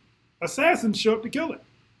when assassins show up to kill it.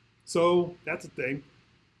 So that's a thing.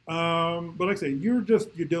 But like I say, you're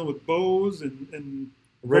dealing with bows and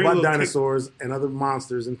robot dinosaurs and other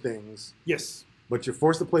monsters and things. Yes. But you're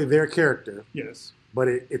forced to play their character. Yes. But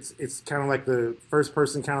it's kind of like the first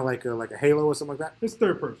person, kind of like a Halo or something like that. It's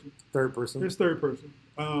third person. Third person. It's third person.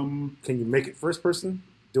 Can you make it first person?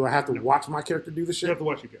 Do I have to watch my character do the shit? You have to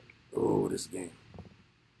watch your character. Oh, this game.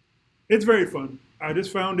 It's very fun. I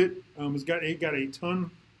just found it. It got a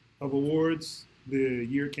ton of awards the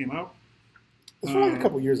year it came out. It's like a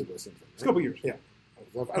couple years ago. It seems like, right? It's a couple years. Yeah.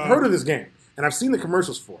 I've heard of this game, and I've seen the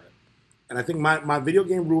commercials for it. And I think my video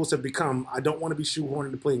game rules have become, I don't want to be shoehorned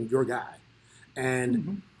into playing your guy.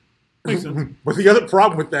 And Makes sense. But the other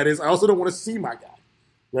problem with that is I also don't want to see my guy,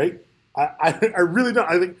 right? I really don't.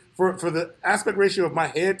 I think for the aspect ratio of my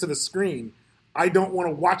head to the screen, I don't want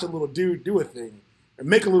to watch a little dude do a thing. And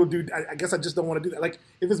make a little dude, I guess I just don't want to do that. Like,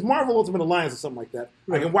 if it's Marvel Ultimate Alliance or something like that,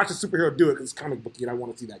 I can watch a superhero do it because it's comic booky and I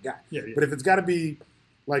want to see that guy. Yeah. But if it's got to be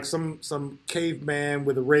like some caveman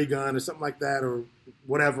with a ray gun or something like that or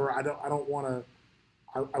whatever, I don't want to.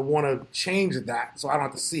 I want to change that so I don't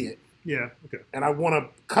have to see it. Yeah. Okay. And I want to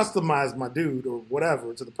customize my dude or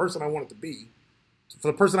whatever to the person I want it to be,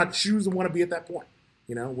 for the person I choose and want to be at that point.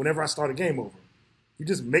 You know, whenever I start a game over, you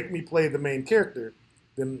just make me play the main character,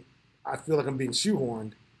 then I feel like I'm being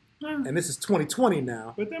shoehorned. And this is 2020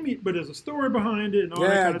 now. But there's a story behind it and all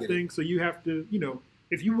that kind of thing. So you have to,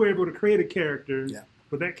 if you were able to create a character,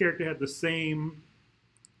 but that character had the same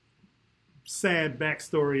sad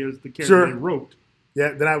backstory as the character they wrote.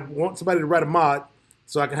 Yeah, then I want somebody to write a mod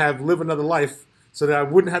so I can live another life so that I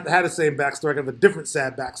wouldn't have to have the same backstory. I can have a different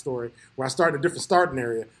sad backstory where I start in a different starting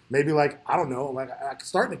area. Maybe I could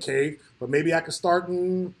start in a cave, but maybe I could start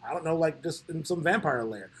in, just in some vampire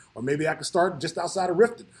lair. Or maybe I could start just outside of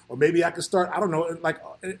Riften. Or maybe I could start,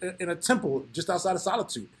 in a temple just outside of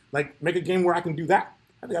Solitude. Like, make a game where I can do that.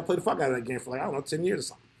 I think I played the fuck out of that game for 10 years or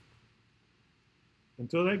something.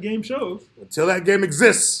 Until that game shows. Until that game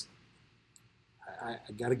exists. I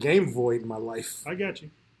got a game void in my life. I got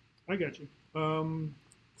you. This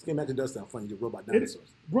game actually does sound funny. You robot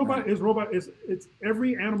dinosaurs. It's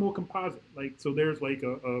every animal composite. Like, so there's like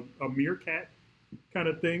a meerkat kind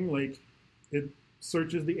of thing. Like, it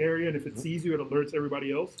searches the area, and if it sees you, it alerts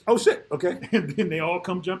everybody else. Oh shit! Okay. And then they all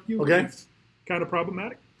come jump you. Okay. It's kind of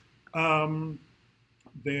problematic.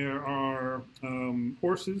 There are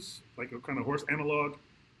horses, like a kind of horse analog,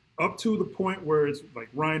 up to the point where it's like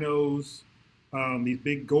rhinos, these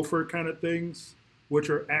big gopher kind of things,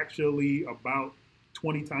 which are actually about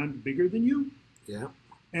 20 times bigger than you. Yeah.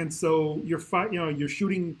 And so you're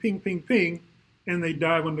shooting ping, ping, ping, and they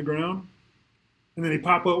dive on the ground, and then they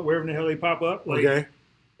pop up wherever the hell they pop up. Like, okay.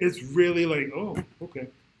 It's really like, oh, okay.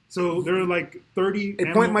 So there are like 30.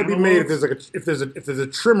 A point might be made if there's a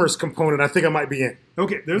trimmers component. I think I might be in.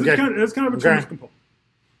 Okay, there's kind of a trimmers component.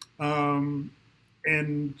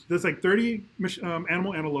 And there's like 30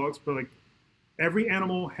 animal analogs, but like every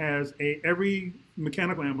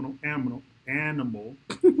mechanical animal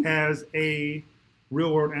has a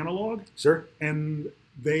real world analog. Sure. And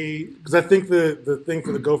because I think the thing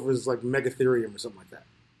for the gopher is like Megatherium or something like that.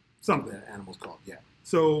 Something that animal's called. Yeah.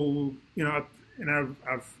 So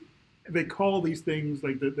they call these things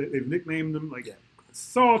like they've nicknamed them like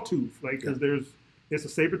sawtooth, like because it's a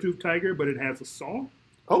saber-toothed tiger, but it has a saw.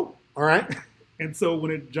 Oh, all right. And so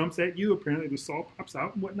when it jumps at you, apparently the saw pops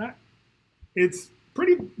out and whatnot. It's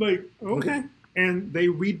pretty like okay. And they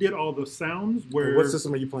redid all the sounds. Where what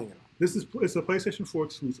system are you playing it on? It's a PlayStation 4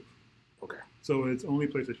 exclusive. Okay. So it's only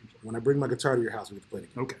PlayStation 4. When I bring my guitar to your house, we get to play it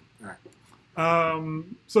again. Okay. All right.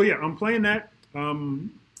 So yeah, I'm playing that.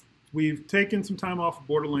 We've taken some time off of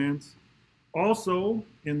Borderlands. Also,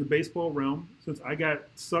 in the baseball realm, since I got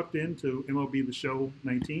sucked into MLB The Show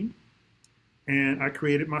 19, and I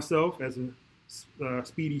created myself as a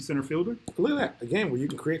speedy center fielder. Look at that. A game where you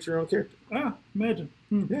can create your own character. Imagine.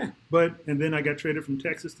 Yeah. And then I got traded from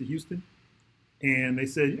Texas to Houston, and they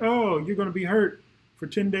said, "Oh, you're going to be hurt for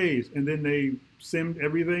 10 days," and then they simmed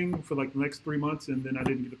everything for like the next 3 months, and then I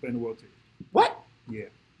didn't get to play in the World Series. What? Yeah,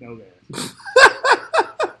 that was ass.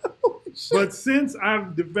 But since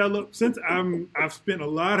I've spent a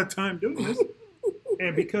lot of time doing this,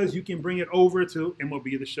 and because you can bring it over to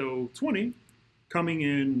MLB The Show 20, coming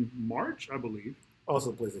in March, I believe. Also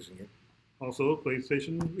a PlayStation game. Also a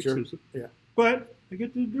PlayStation exclusive. Yeah. But I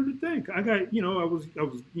get to do the thing. I got,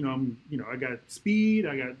 I got speed,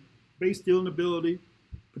 I got base stealing ability,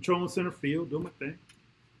 patrolling center field, doing my thing,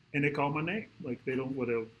 and they call my name. Like they don't,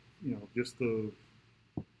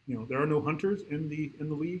 there are no hunters in the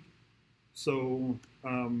league. So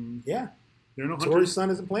yeah, there are no hunters. Tori's son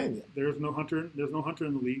isn't playing yet. There's no hunter in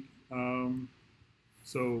the league. Call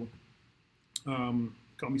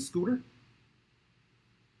me Scooter.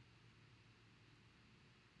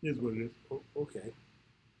 Is what it is. Okay.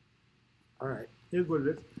 All right. Is what it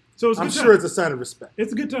is. So it's I'm sure it's a sign of respect.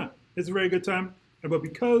 It's a good time. It's a very good time. But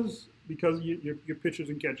because your pitchers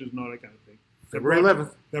and catchers and all that kind of thing. February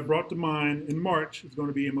 11th. That brought to mind in March is going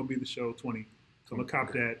to be MLB The Show 20. So I'm going to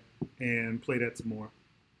cop that and play that some more.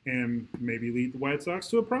 And maybe lead the White Sox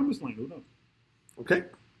to a promised land. Who knows? Okay.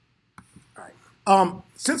 All right.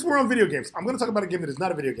 Since we're on video games, I'm going to talk about a game that is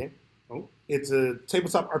not a video game. Oh. It's a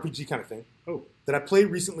tabletop RPG kind of thing. Oh. That I played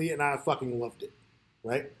recently and I fucking loved it.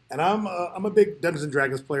 Right? And I'm a big Dungeons and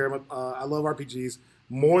Dragons player. I love RPGs.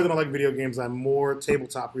 More than I like video games, I'm more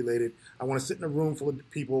tabletop related. I want to sit in a room full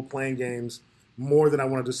of people playing games more than I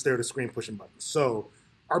want to just stare at a screen pushing buttons. So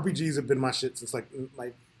RPGs have been my shit since like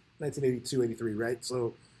 1982, 83, right?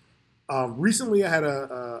 So recently I had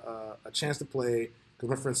a chance to play because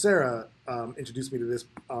my friend Sarah introduced me to this.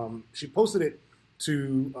 She posted it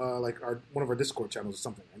to one of our Discord channels or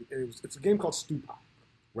something. And it's a game called Stew Pop,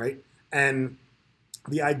 right? And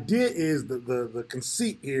the idea is the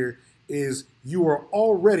conceit here is you are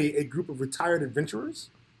already a group of retired adventurers,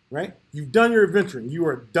 right? You've done your adventuring. You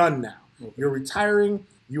are done now. Okay. You're retiring.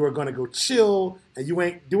 You are going to go chill, and you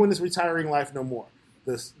ain't doing this retiring life no more.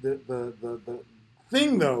 The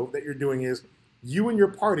thing, though, that you're doing is you and your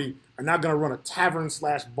party are now going to run a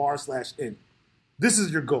tavern/bar/inn. This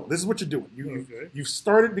is your goal. This is what you're doing. You've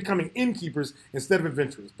started becoming innkeepers instead of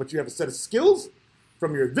adventurers, but you have a set of skills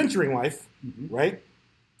from your adventuring life, right?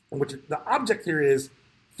 And the object here is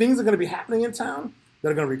things are going to be happening in town that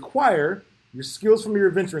are going to require your skills from your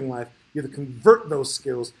adventuring life. You have to convert those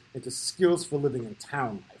skills into skills for living in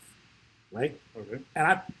town life, right? Okay.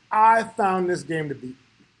 And I found this game to be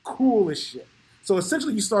cool as shit. So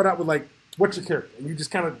essentially, you start out with like, what's your character? And you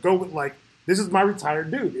just kind of go with like, this is my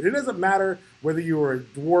retired dude. And it doesn't matter whether you're a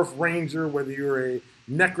dwarf ranger, whether you're a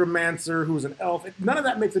necromancer who's an elf. None of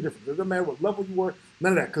that makes a difference. It doesn't matter what level you were.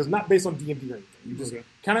 None of that, because it's not based on D&D or anything. You just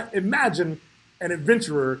kind of imagine an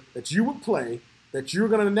adventurer that you would play, that you're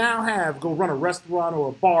going to now have go run a restaurant or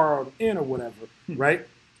a bar or an inn or whatever, right?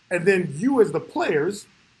 And then you as the players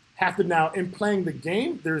have to now, in playing the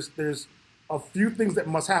game, there's a few things that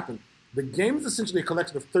must happen. The game is essentially a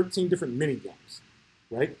collection of 13 different mini games,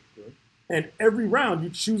 right? Sure. And every round you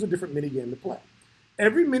choose a different mini game to play.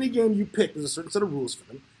 Every mini game you pick, there's a certain set of rules for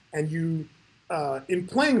them, and you, in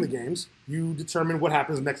playing the games, you determine what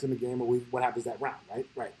happens next in the game or what happens that round, right?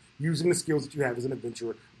 Right. Using the skills that you have as an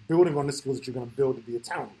adventurer, building on the skills that you're going to build to be a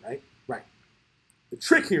townie, right? Right. The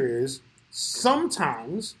trick here is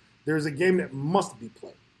sometimes there's a game that must be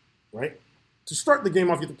played, right? To start the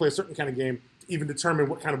game off, you have to play a certain kind of game to even determine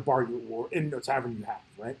what kind of bar you or in or tavern you have,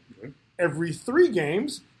 right? Okay. Every 3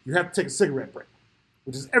 games, you have to take a cigarette break,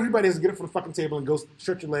 which is everybody has to get up from the fucking table and go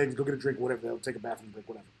stretch your legs, go get a drink, whatever, they'll take a bathroom break,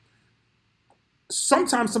 whatever.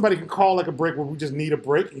 Sometimes somebody can call like a break where we just need a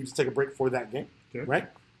break, and you just take a break for that game, okay. Right?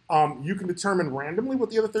 You can determine randomly what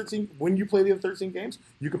the other 13, when you play the other 13 games,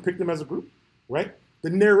 you can pick them as a group, right? The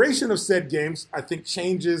narration of said games, I think,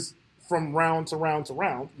 changes from round to round to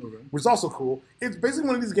round, okay. Which is also cool. It's basically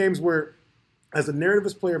one of these games where, as a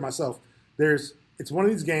narrativist player myself, it's one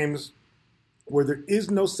of these games where there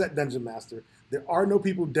is no set dungeon master. There are no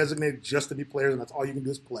people designated just to be players, and that's all you can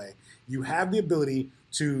do is play. You have the ability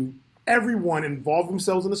to everyone involve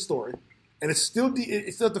themselves in the story, and it's still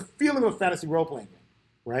the feeling of a fantasy role-playing game.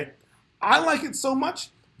 Right? I like it so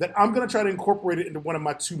much that I'm going to try to incorporate it into one of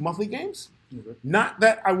my 2 monthly games. Mm-hmm. Not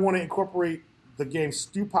that I want to incorporate the game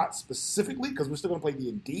Stew Pot specifically, because we're still going to play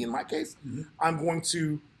D&D in my case, I'm going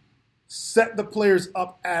to set the players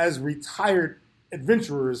up as retired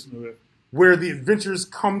adventurers, where the adventurers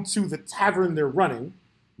come to the tavern they're running,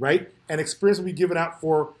 right? And experience will be given out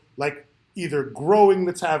for like either growing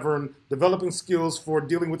the tavern, developing skills for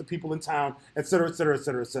dealing with the people in town, et cetera, et cetera, et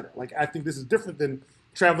cetera, et cetera. Like, I think this is different than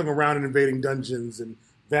traveling around and invading dungeons and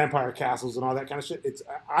vampire castles and all that kind of shit.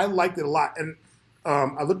 I liked it a lot. And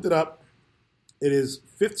I looked it up. It is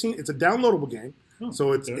 $15. It's a downloadable game.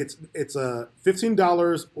 So it's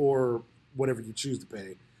 $15 or whatever you choose to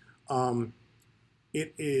pay.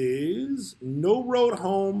 It is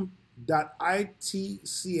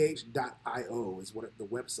noroadhome.itch.io is what the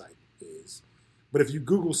website is. But if you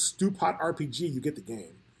Google Stew Pot RPG, you get the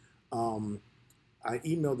game. I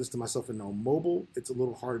emailed this to myself in mobile. It's a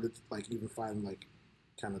little harder to like even find like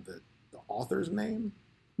kind of the author's name.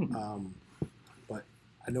 But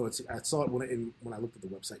I know I saw it when I looked at the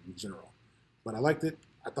website in general. But I liked it.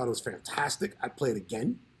 I thought it was fantastic. I'd play it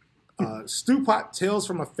again. Stew Pot Tales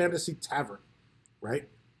from a Fantasy Tavern, right?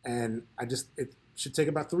 And it should take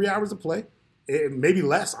about 3 hours to play. Maybe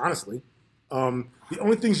less, honestly. The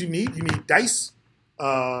only things you need dice,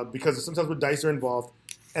 because sometimes with dice are involved,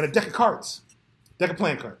 and a deck of cards, deck of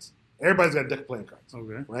playing cards. Everybody's got a deck of playing cards,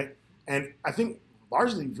 right? And I think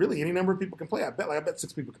largely, really, any number of people can play. I bet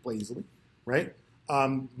 6 people can play easily, right?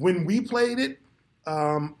 When we played it,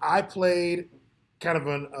 I played kind of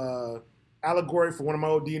an allegory for one of my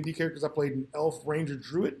old D&D characters. I played an elf ranger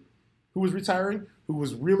druid who was retiring, who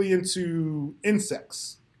was really into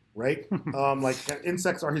insects, right? Like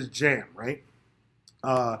insects are his jam, right?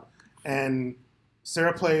 And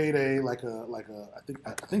Sarah played I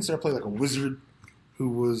think Sarah played like a wizard who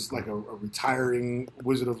was like a retiring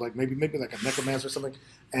wizard of like maybe like a necromancer or something.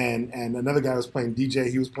 And another guy was playing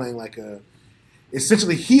DJ. He was playing like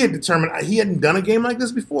essentially he had determined he hadn't done a game like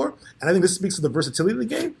this before, and I think this speaks to the versatility of the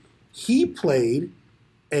game. He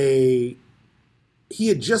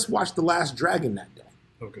had just watched The Last Dragon that day.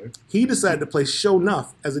 Okay. He decided to play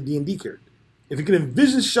Sho'nuff as a D&D character. If you can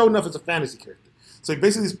envision Sho'nuff as a fantasy character. So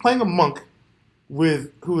basically he's playing a monk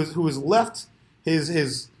who has left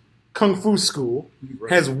his kung fu school,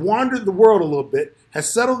 has wandered the world a little bit,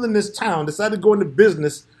 has settled in this town, decided to go into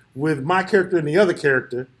business with my character and the other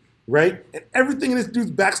character, right? And everything in this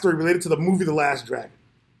dude's backstory related to the movie The Last Dragon.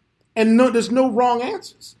 And there's no wrong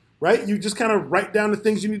answers. Right? You just kind of write down the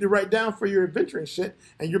things you need to write down for your adventure and shit,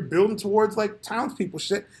 and you're building towards like townspeople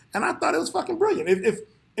shit. And I thought it was fucking brilliant. If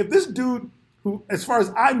this dude, who, as far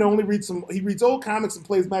as I know, only reads old comics and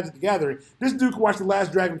plays Magic the Gathering, this dude could watch The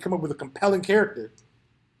Last Dragon and come up with a compelling character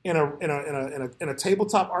in a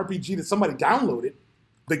tabletop RPG that somebody downloaded,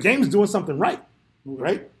 the game's doing something right,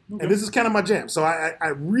 right? Okay. And this is kind of my jam. So I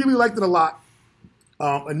really liked it a lot,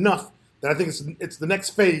 enough that I think it's the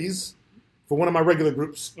next phase for one of my regular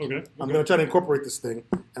groups. Okay. I'm going to try to incorporate this thing,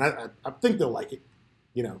 and I think they'll like it.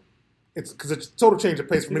 You know, it's because it's a total change of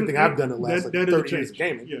pace from anything I've done in the last 30 years of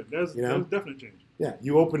gaming. Yeah, that's definitely change. Yeah,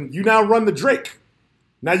 you now run the Drake.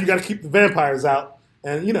 Now you got to keep the vampires out,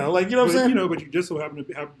 and what I'm saying. But you just so happen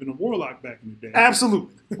to have been a warlock back in the day.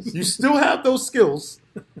 Absolutely, you still have those skills.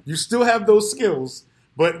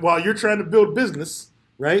 But while you're trying to build business,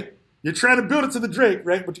 right? You're trying to build it to the Drake,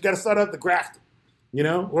 right? But you got to start out the grafter.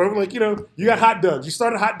 Or like, you got hot dogs. You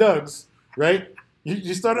started hot dogs, right?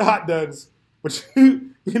 You started hot dogs, but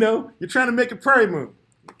you're trying to make a Prairie Moon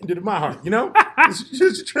into my heart, It's what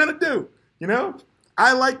you're trying to do,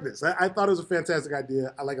 I like this. I thought it was a fantastic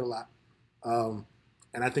idea. I like it a lot.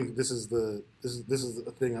 And I think this is the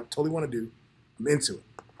thing I totally want to do. I'm into it.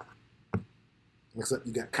 Next up,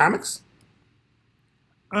 you got comics.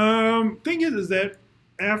 Thing is that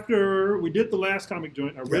after we did the last comic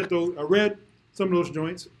joint, I read some of those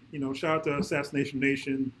joints, shout out to Assassination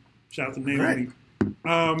Nation, shout out to Naomi.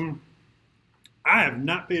 Right. I have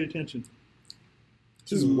not paid attention.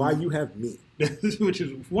 This is why you have me. Which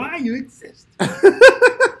is why you exist. I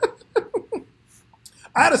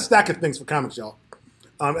had a stack of things for comics, y'all.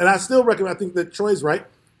 And I still recommend, I think that Troy's right.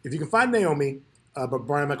 If you can find Naomi by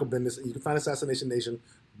Brian Michael Bendis, and you can find Assassination Nation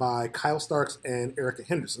by Kyle Starks and Erica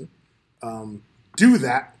Henderson, do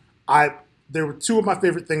that. They were two of my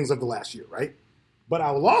favorite things of the last year, right? But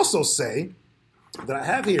I will also say that I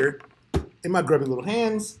have here in my grubby little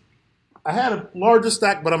hands, I had a larger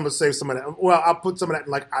stack, but I'm going to save some of that. Well, I'll put some of that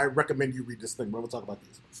in, I recommend you read this thing, but we'll talk about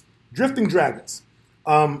these. Drifting Dragons.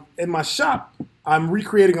 In my shop, I'm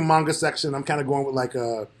recreating a manga section. I'm kind of going with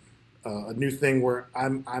a new thing where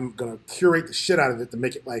I'm going to curate the shit out of it to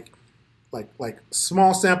make it like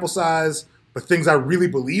small sample size, but things I really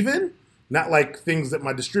believe in. Not like things that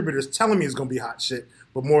my distributor is telling me is going to be hot shit,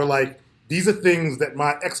 but more like these are things that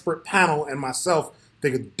my expert panel and myself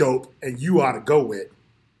think are dope, and you ought to go with.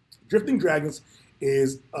 Drifting Dragons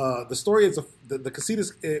is the story is the conceit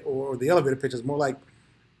is, or the elevator pitch is more like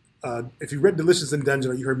if you read Delicious in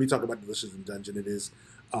Dungeon or you heard me talk about Delicious in Dungeon, it is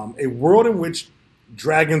a world in which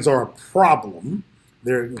dragons are a problem.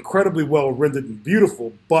 They're incredibly well rendered and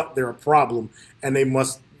beautiful, but they're a problem, and they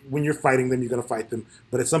must. When you're fighting them, you're going to fight them.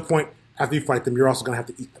 But at some point, after you fight them, you're also going to have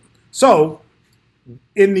to eat them. So,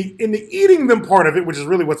 in the eating them part of it, which is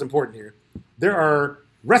really what's important here, there are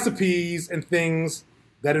recipes and things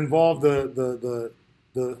that involve the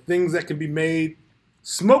things that can be made.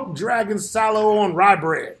 Smoked dragon sallow on rye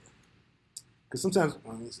bread. Because sometimes,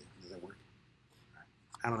 well, let me see, does that work?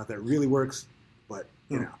 I don't know if that really works, but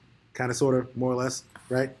kind of, sort of, more or less,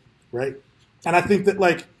 right? And I think that,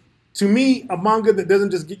 like, to me, a manga that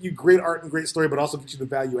doesn't just get you great art and great story, but also get you the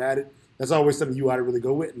value added, that's always something you ought to really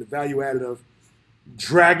go with. And the value added of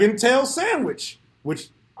Dragon Tail Sandwich, which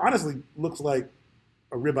honestly looks like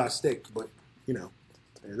a ribeye steak, but,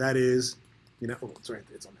 that is, oh, it's right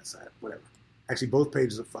there. It's on that side. Whatever. Actually, both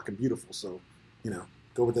pages are fucking beautiful, so,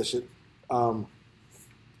 go with that shit.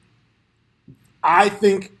 I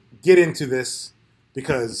think get into this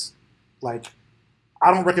because, like,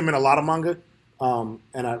 I don't recommend a lot of manga.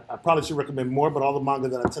 And I probably should recommend more, but all the manga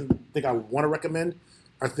that I tend to think I want to recommend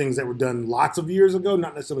are things that were done lots of years ago,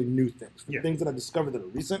 not necessarily new things. Yeah. Things that I discovered that are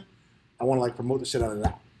recent, I want to promote the shit out of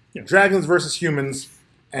that. Yeah. Dragons versus humans,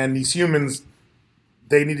 and these humans,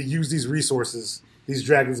 they need to use these resources. These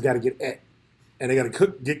dragons got to get et, and they got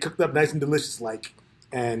to get cooked up nice and delicious,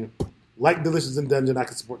 and like Delicious in Dungeon, I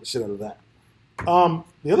can support the shit out of that.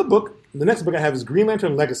 The next book I have is Green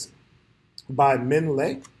Lantern Legacy by Min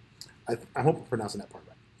Lei. I hope I'm pronouncing that part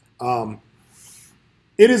right.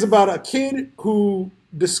 It is about a kid who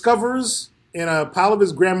discovers in a pile of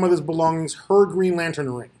his grandmother's belongings her Green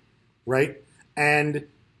Lantern ring, right? And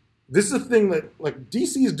this is a thing that,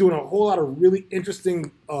 DC is doing a whole lot of really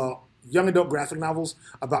interesting young adult graphic novels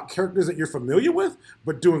about characters that you're familiar with,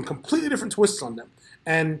 but doing completely different twists on them.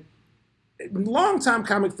 And long-time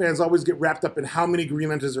comic fans always get wrapped up in how many Green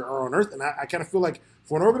Lanterns there are on Earth, and I kind of feel like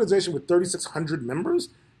for an organization with 3,600 members,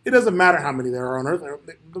 it doesn't matter how many there are on Earth.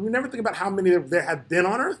 We never think about how many there have been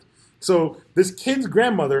on Earth. So this kid's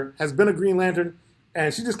grandmother has been a Green Lantern,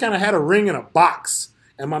 and she just kind of had a ring in a box.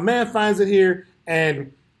 And my man finds it here,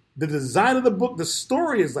 and the design of the book, the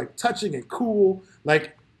story is touching and cool.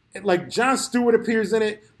 Like Jon Stewart appears in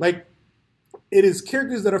it. It is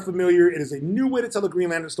characters that are familiar. It is a new way to tell a Green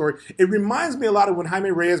Lantern story. It reminds me a lot of when Jaime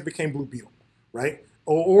Reyes became Blue Beetle, right?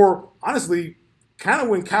 Or honestly, kind of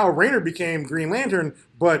when Kyle Rayner became Green Lantern,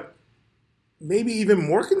 but maybe even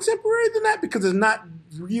more contemporary than that because it's not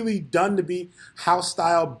really done to be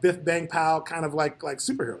house-style, Biff Bang Pow kind of like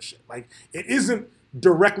superhero shit. It isn't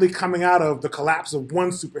directly coming out of the collapse of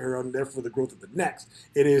one superhero and therefore the growth of the next.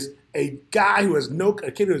 It is a guy who has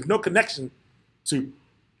a kid who has no connection to,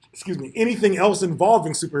 anything else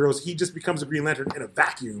involving superheroes. He just becomes a Green Lantern in a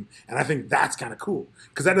vacuum, and I think that's kind of cool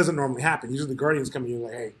because that doesn't normally happen. Usually the Guardians come in and you're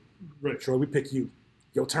like, hey, right, Troy, we pick you.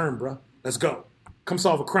 Your turn, bro. Let's go. Come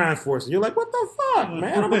solve a crime for us. And you're like, what the fuck,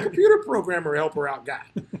 man? I'm a computer programmer, helper out guy.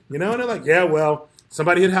 And they're like, yeah, well,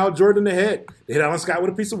 somebody hit Hal Jordan in the head. They hit Alan Scott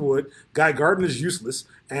with a piece of wood. Guy Gardner's useless.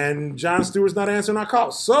 And Jon Stewart's not answering our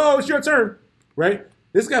calls. So it's your turn, right?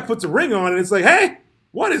 This guy puts a ring on, and it's like, hey,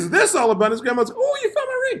 what is this all about? His grandma's like, oh, you found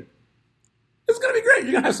my ring. It's going to be great.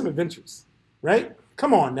 You're going to have some adventures, right?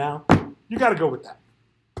 Come on now. You got to go with that.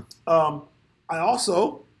 I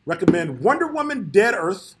also recommend Wonder Woman Dead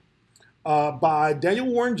Earth by Daniel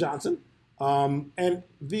Warren Johnson. And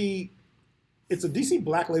it's a DC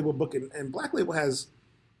Black Label book, and Black Label has,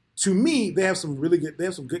 to me, they have some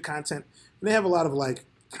good content, and they have a lot of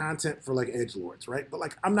content for edgelords, right? But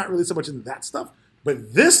I'm not really so much into that stuff.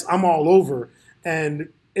 But this I'm all over, and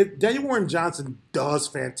Daniel Warren Johnson does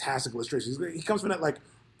fantastic illustrations. He comes from that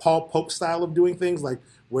Paul Pope style of doing things,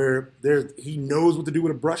 where he knows what to do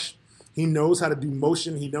with a brush. He knows how to do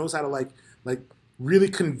motion. He knows how to really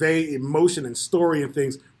convey emotion and story and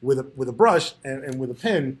things with a brush and with a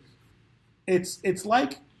pen. It's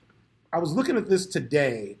like I was looking at this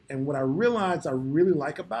today, and what I realized I really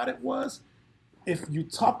like about it was if you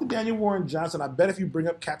talk to Daniel Warren Johnson, I bet if you bring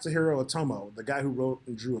up Katsuhiro Otomo, the guy who wrote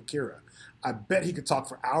and drew Akira, I bet he could talk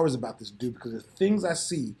for hours about this dude because the things I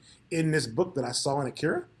see in this book that I saw in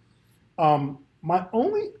Akira. My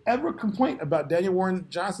only ever complaint about Daniel Warren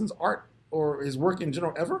Johnson's art or his work in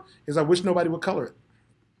general ever is I wish nobody would color it.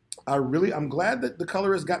 I'm glad that the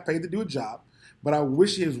colorist got paid to do a job, but I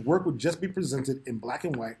wish his work would just be presented in black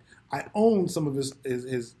and white. I own some of his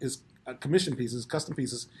commission pieces, custom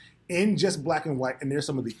pieces, in just black and white, and they're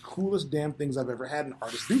some of the coolest damn things I've ever had an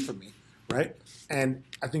artist do for me, right? And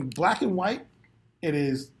I think black and white, it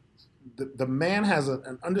is the man has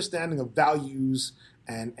an understanding of values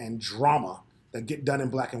and drama that get done in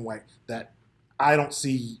black and white that I don't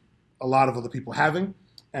see a lot of other people having.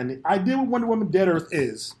 And the idea with Wonder Woman Dead Earth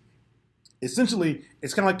is, essentially,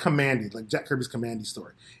 it's kind of like Commandy, like Jack Kirby's Commandy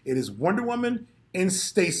story. It is Wonder Woman in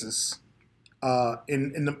stasis, put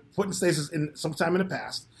in stasis in sometime in the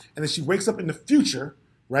past, and then she wakes up in the future,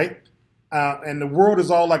 right? And the world is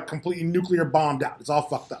all like completely nuclear bombed out. It's all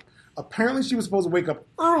fucked up. Apparently, she was supposed to wake up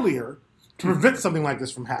earlier to prevent something like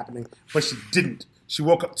this from happening, but she didn't. She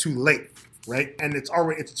woke up too late, right? And it's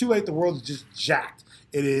too late. The world is just jacked.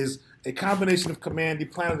 It is a combination of Commandy,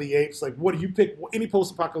 Planet of the Apes. Like, what do you pick? Any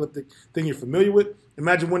post-apocalyptic thing you're familiar with?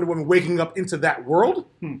 Imagine Wonder Woman waking up into that world,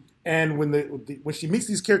 and when she meets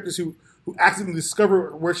these characters who accidentally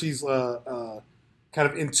discover where she's kind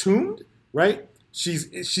of entombed, right?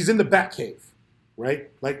 She's in the Batcave, right?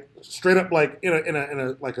 Like straight up, like in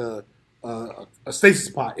a stasis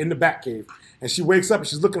pod in the Batcave, and she wakes up and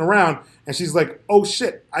she's looking around and she's like, "Oh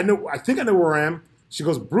shit! I think I know where I am." She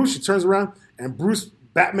goes, "Bruce." She turns around and Bruce,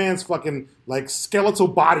 Batman's fucking like skeletal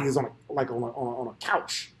body is on a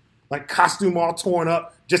couch, like costume all torn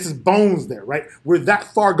up, just his bones there, right? We're that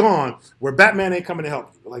far gone where Batman ain't coming to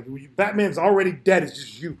help you. Like Batman's already dead. It's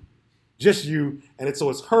just you, and it's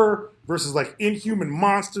her versus like inhuman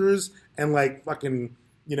monsters and like fucking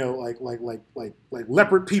like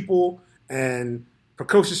leopard people and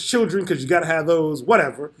precocious children because you got to have those.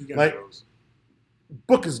 Whatever. Like those.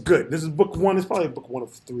 Book is good. This is book one. It's probably book one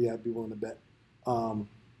of 3. I'd be willing to bet.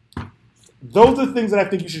 Those are the things that I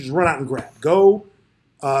think you should just run out and grab. Go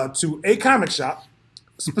to a comic shop.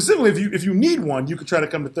 Specifically, if you need one, you could try to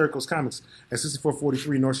come to Third Coast Comics at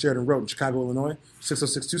 6443 North Sheridan Road in Chicago, Illinois,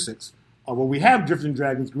 60626. Where we have Drifting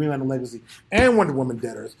Dragons, Green Lantern Legacy, and Wonder Woman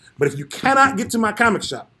Dead Earth. But if you cannot get to my comic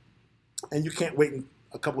shop, and you can't wait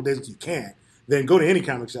a couple of days until you can, then go to any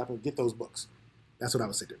comic shop and get those books. That's what I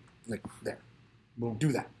would say. Like, there. Boom.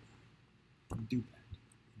 Do that.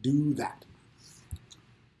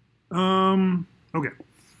 Okay.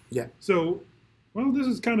 Yeah. So, well, this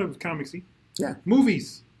is kind of comicsy. Yeah.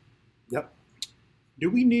 Movies. Yep. Do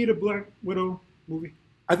we need a Black Widow movie?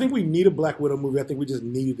 I think we need a Black Widow movie. I think we just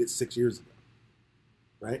needed it 6 years ago.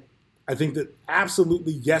 Right? I think that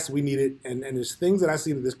absolutely, yes, we need it. And there's things that I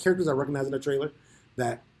see, there's characters I recognize in the trailer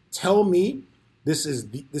that tell me this is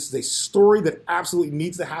a story that absolutely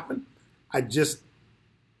needs to happen. I just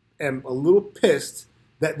am a little pissed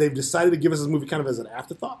that they've decided to give us this movie kind of as an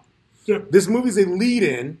afterthought. Yeah. This movie's a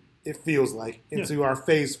lead-in, it feels like, into our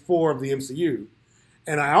phase 4 of the MCU.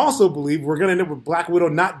 And I also believe we're going to end up with Black Widow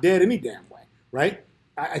not dead any damn way, right?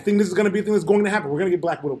 I think this is going to be a thing that's going to happen. We're going to get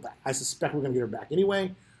Black Widow back. I suspect we're going to get her back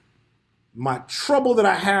anyway. My trouble that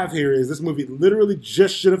I have here is this movie literally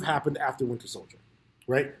just should have happened after Winter Soldier,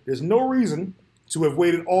 right? There's no reason to have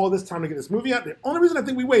waited all this time to get this movie out. The only reason I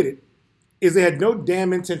think we waited is they had no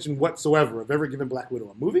damn intention whatsoever of ever giving Black Widow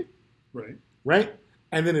a movie. Right?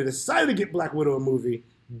 And then they decided to get Black Widow a movie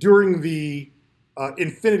during the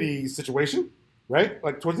Infinity situation, right?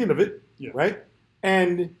 Like towards the end of it, right?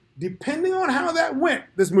 And depending on how that went,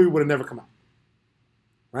 this movie would have never come out,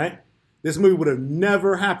 right? This movie would have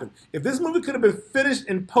never happened. If this movie could have been finished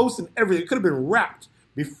and posted and everything, it could have been wrapped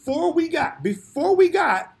before we got the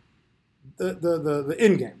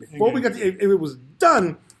Endgame. Before we got if it was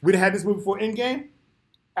done, we'd have had this movie before Endgame,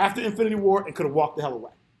 after Infinity War, and could have walked the hell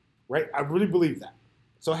away, right? I really believe that.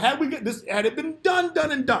 So had it been done,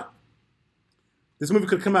 this movie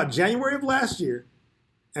could have come out January of last year,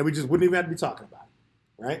 and we just wouldn't even have to be talking about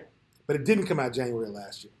it, right? But it didn't come out January of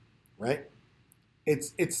last year, right?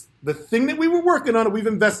 It's the thing that we were working on, that we've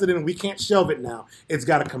invested in, and we can't shelve it now. It's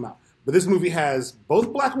got to come out. But this movie has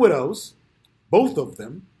both Black Widows, both of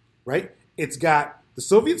them, right? It's got the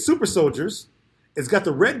Soviet super soldiers. It's got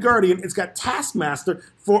the Red Guardian. It's got Taskmaster.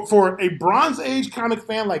 For a Bronze Age comic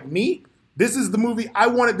fan like me, this is the movie. I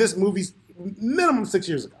wanted this movie minimum 6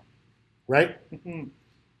 years ago, right? Mm-hmm.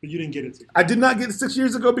 But you didn't get it 6 years ago. I did not get it 6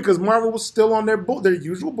 years ago because Marvel was still on their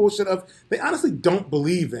usual bullshit of they honestly don't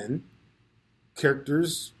believe in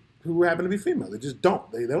characters who happen to be female. They just don't.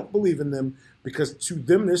 They don't believe in them because to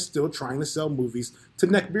them they're still trying to sell movies to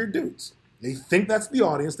neckbeard dudes. They think that's the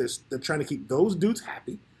audience. They're trying to keep those dudes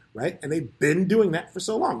happy, right? And they've been doing that for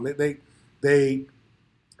so long. They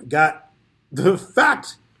got the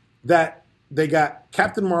fact that they got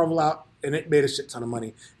Captain Marvel out and it made a shit ton of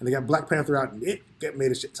money, and they got Black Panther out and it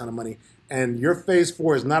made a shit ton of money. And your Phase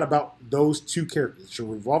 4 is not about those two characters. It should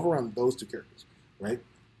revolve around those two characters, right?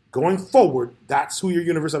 going forward, that's who your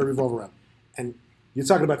universe ought to revolve around. And you're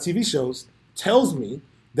talking about TV shows, tells me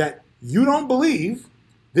that you don't believe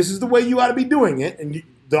this is the way you ought to be doing it, and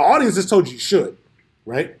the audience has told you should,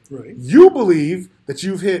 right? Right. You believe that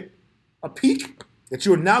you've hit a peak, that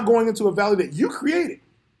you are now going into a valley that you created,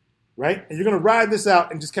 right? And you're going to ride this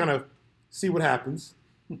out and just kind of see what happens,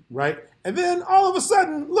 right? And then all of a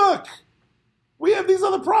sudden, look, we have these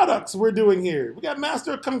other products we're doing here. We got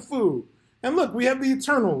Master of Kung Fu. And look, we have the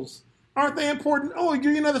Eternals. Aren't they important? Oh,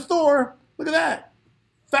 give you another Thor. Look at that.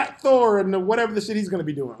 Fat Thor and whatever the shit he's going to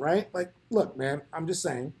be doing, right? Like, look, man, I'm just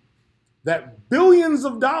saying that billions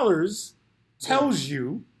of dollars tells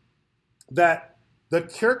you that the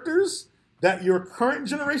characters that your current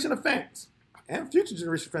generation of fans and future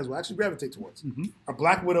generation of fans will actually gravitate towards are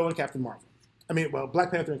Black Widow and Captain Marvel. I mean, well, Black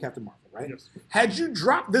Panther and Captain Marvel, right? Yes. Had you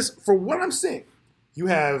dropped this, for what I'm saying, you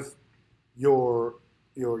have your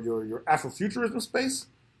Afrofuturism space,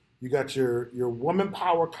 you got your woman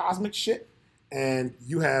power cosmic shit, and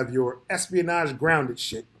you have your espionage grounded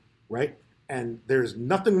shit, right? And there's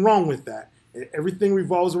nothing wrong with that. Everything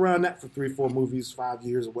revolves around that for 3, 4 movies, 5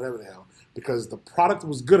 years, or whatever the hell, because the product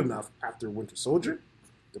was good enough after Winter Soldier.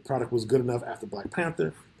 The product was good enough after Black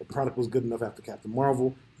Panther. The product was good enough after Captain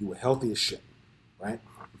Marvel. You were healthy as shit, right?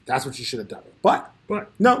 That's what you should have done. But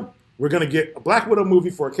no, we're going to get a Black Widow movie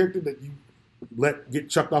for a character that you let get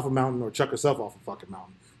chucked off a mountain or chuck herself off a fucking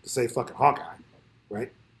mountain to say fucking Hawkeye,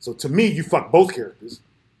 right? So to me, you fucked both characters,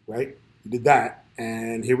 right? You did that,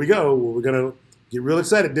 and here we go. We're going to get real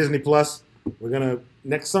excited, Disney Plus. We're going to,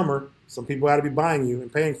 next summer, some people ought to be buying you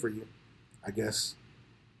and paying for you, I guess,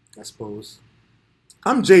 I suppose.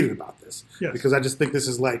 I'm jaded about this because I just think this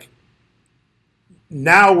is like,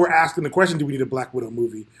 now we're asking the question, do we need a Black Widow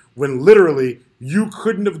movie? When literally you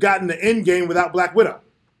couldn't have gotten the end game without Black Widow,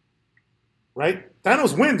 right?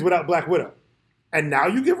 Thanos wins without Black Widow. And now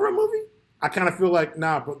you give her a movie? I kind of feel like,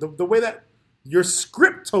 nah, but the way that your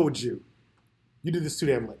script told you, you did this too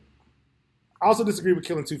damn late. I also disagree with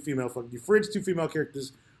killing 2 female. You fridge 2 female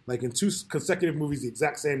characters like in 2 consecutive movies the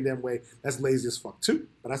exact same damn way. That's lazy as fuck too.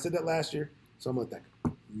 But I said that last year, so I'm going to let that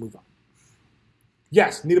go. Move on.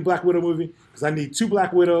 Yes, need a Black Widow movie because I need 2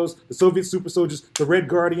 Black Widows, the Soviet super soldiers, the Red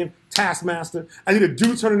Guardian, Taskmaster. I need a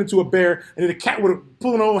dude turning into a bear. I need a cat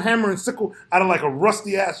pulling an old hammer and sickle out of like a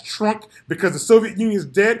rusty ass trunk because the Soviet Union is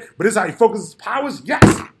dead. But this is how he focuses his powers.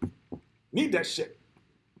 Yes, need that shit.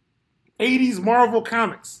 80s Marvel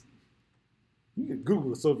comics. You can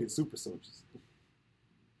Google the Soviet super soldiers.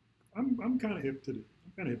 I'm kind of hip to it.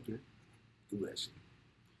 Google that shit.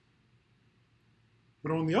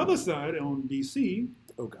 But on the other side, on DC,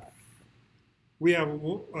 oh god, we have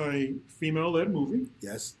a female-led movie.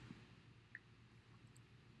 Yes.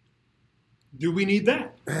 Do we need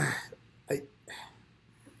that?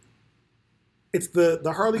 It's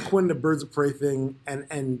the Harley Quinn, the Birds of Prey thing,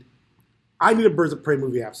 and I need a Birds of Prey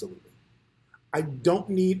movie, absolutely. I don't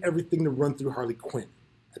need everything to run through Harley Quinn,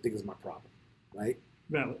 I think is my problem, right?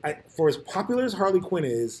 Valid. For as popular as Harley Quinn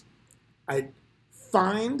is, I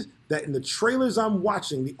find that in the trailers I'm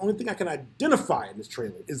watching, the only thing I can identify in this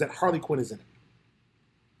trailer is that Harley Quinn is in it.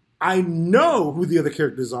 I know who the other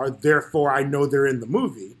characters are, therefore I know they're in the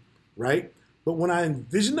movie, right? But when I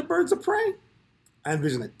envision the Birds of Prey, I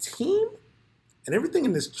envision a team, and everything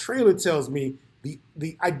in this trailer tells me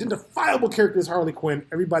the identifiable character is Harley Quinn.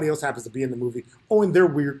 Everybody else happens to be in the movie. Oh, and they're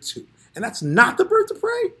weird too. And that's not the Birds of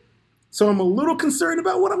Prey. So I'm a little concerned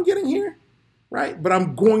about what I'm getting here, right? But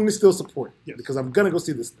I'm going to still support it because I'm going to go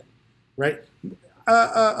see this thing, right?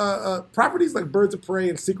 Properties like Birds of Prey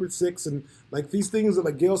and Secret Six and like these things that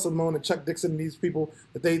like Gail Simone and Chuck Dixon and these people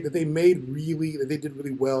that they did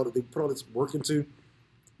really well, that they put all this work into.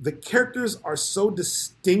 The characters are so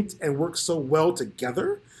distinct and work so well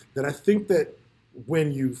together that I think that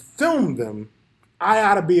when you film them, I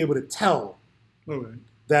ought to be able to tell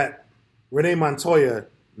that Renee Montoya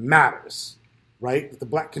matters, right? That the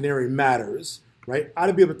Black Canary matters, right? I ought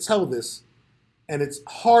to be able to tell this, and it's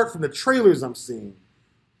hard from the trailers I'm seeing.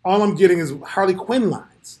 All I'm getting is Harley Quinn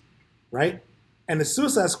lines, right? And the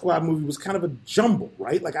Suicide Squad movie was kind of a jumble,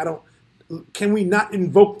 right? Like can we not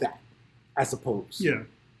invoke that, I suppose? Yeah.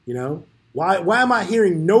 You know? Why am I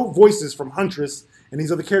hearing no voices from Huntress and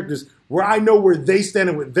these other characters where I know where they stand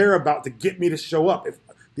and what they're about to get me to show up? If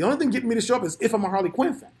the only thing getting me to show up is if I'm a Harley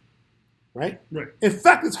Quinn fan, right? Right. In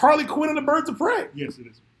fact, it's Harley Quinn and the Birds of Prey. Yes, it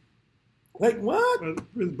is. Like, what?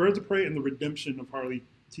 Birds of Prey and the redemption of Harley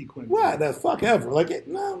T. Quinn. What the fuck ever? Like,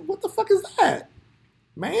 no, what the fuck is that?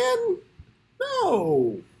 Man,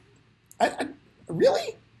 no. I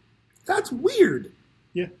really? That's weird.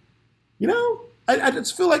 Yeah. You know? I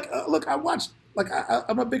just feel like, look, I watched like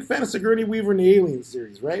I'm a big fan of Sigourney Weaver in the Alien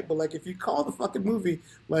series, right? But like if you call the fucking movie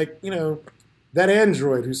like that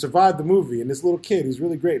android who survived the movie and this little kid who's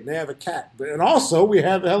really great, and they have a cat, and also we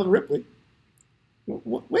have Helen Ripley.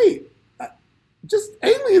 Wait, just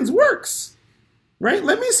Aliens works, right?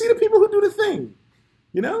 Let me see the people who do the thing,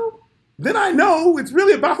 Then I know it's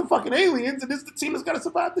really about the fucking aliens, and it's the team that's got to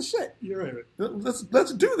survive the shit. You're right.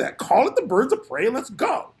 Let's do that. Call it the Birds of Prey, and let's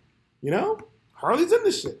go. Harley's in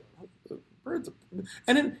this shit. Birds of Prey.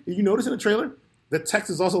 And then you notice in the trailer, the text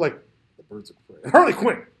is also like the Birds of Prey. Harley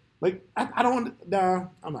Quinn. Like I don't want. Nah,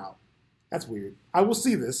 I'm out. That's weird. I will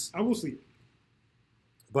see this. I will see it,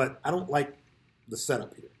 but I don't like the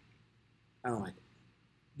setup here. I don't like it.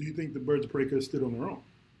 Do you think the Birds of Prey could have stood on their own?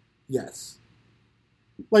 Yes.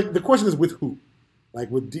 Like, the question is with who? Like,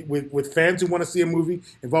 with fans who want to see a movie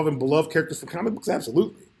involving beloved characters from comic books?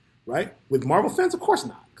 Absolutely. Right? With Marvel fans? Of course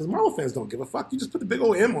not. Because Marvel fans don't give a fuck. You just put the big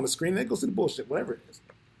old M on the screen and they go see the bullshit, whatever it is.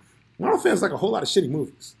 Marvel fans like a whole lot of shitty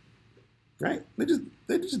movies. Right? They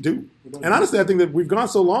just do. And honestly, I think that we've gone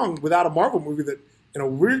so long without a Marvel movie that, in a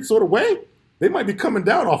weird sort of way, they might be coming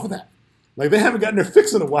down off of that. Like, they haven't gotten their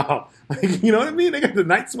fix in a while. Like, you know what I mean? They got the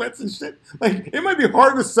night sweats and shit. Like, it might be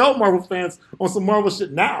hard to sell Marvel fans on some Marvel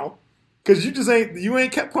shit now because you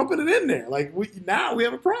ain't kept pumping it in there. Like, now we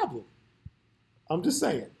have a problem. I'm just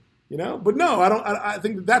saying, But no, I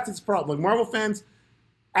think that's its problem. Like, Marvel fans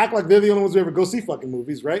act like they're the only ones who ever go see fucking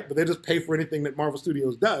movies, right? But they just pay for anything that Marvel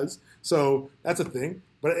Studios does. So that's a thing.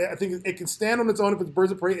 But I think it can stand on its own if it's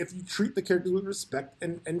Birds of Prey if you treat the characters with respect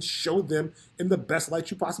and show them in the best light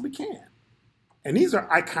you possibly can. And these are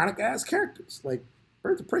iconic-ass characters. Like,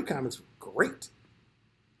 Birds of Prey comics were great.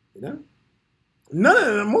 None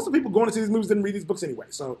of them, most of the people going to see these movies didn't read these books anyway.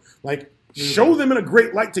 So, like, show them in a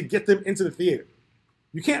great light to get them into the theater.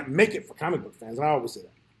 You can't make it for comic book fans. I always say that.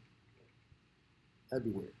 That'd be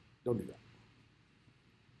weird. Don't do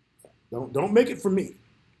that. Don't make it for me.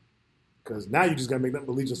 Because now you just got to make nothing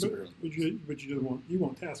but Legion superheroes. But you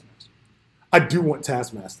want Taskmaster. I do want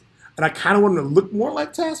Taskmaster. And I kind of want him to look more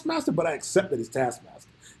like Taskmaster, but I accept that he's Taskmaster.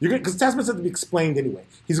 Because Taskmaster has to be explained anyway.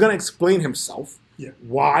 He's going to explain himself,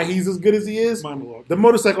 why he's as good as he is. Monologue. The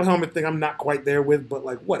motorcycle helmet thing I'm not quite there with, but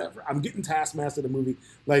like whatever. I'm getting Taskmaster the movie.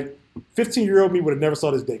 Like 15-year-old me would have never saw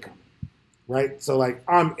this day coming, right? So like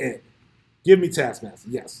I'm in. Give me Taskmaster,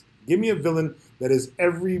 yes. Give me a villain that is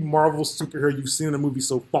every Marvel superhero you've seen in a movie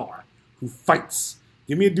so far, who fights.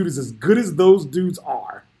 Give me a dude that's as good as those dudes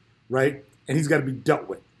are, right? And he's got to be dealt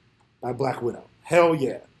with by Black Widow. Hell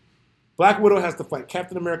yeah. Black Widow has to fight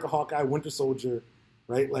Captain America, Hawkeye, Winter Soldier,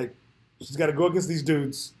 right? Like, she's got to go against these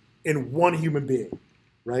dudes in one human being,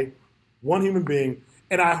 right? One human being.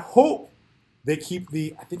 And I hope they keep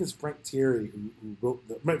I think it's Frank Thierry who wrote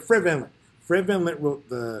Fred Van Lint. Fred Van Lint wrote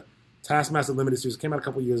the Taskmaster Limited Series. It came out a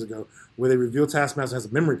couple years ago where they revealed Taskmaster has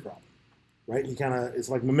a memory problem, right? It's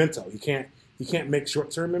like Memento. He can't make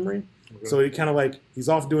short-term memory. Okay. So he's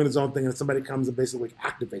off doing his own thing and somebody comes and basically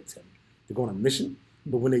activates him to go on a mission.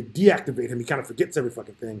 But when they deactivate him, he kind of forgets every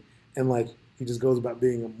fucking thing. And like, he just goes about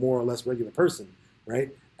being a more or less regular person, right?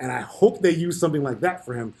 And I hope they use something like that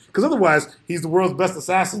for him. Because otherwise, he's the world's best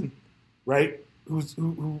assassin, right? Who, as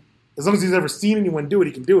long as he's ever seen anyone do it,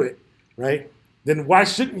 he can do it, right? Then why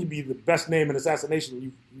shouldn't he be the best name in assassination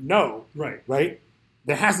you know, right? Right?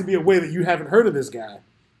 There has to be a way that you haven't heard of this guy,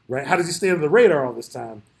 right? How does he stay under the radar all this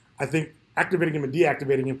time? I think activating him and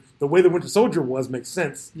deactivating him, the way the Winter Soldier was, makes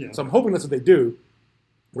sense. Yeah. So I'm hoping that's what they do,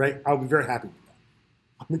 right? I'll be very happy with that.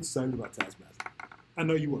 I'm excited about Taskmaster. I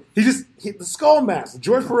know you will. He hit the skull mask, the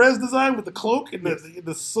George Perez design with the cloak and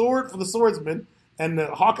the sword for the swordsman and the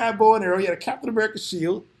Hawkeye bow and arrow. He had a Captain America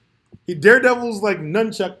shield. He Daredevil's like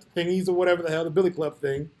nunchuck thingies or whatever the hell, the Billy Club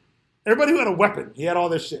thing. Everybody who had a weapon, he had all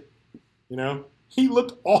this shit. He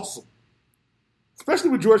looked awesome. Especially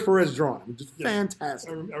with George Perez drawn. Just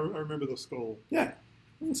fantastic. I remember the skull. Yeah.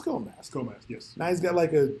 Skull mask. Skull mask, yes. Now he's got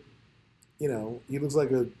like a, he looks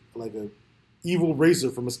like a evil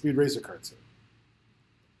racer from a Speed Racer cartoon.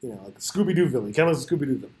 Like a Scooby-Doo villain. He kind of looks like a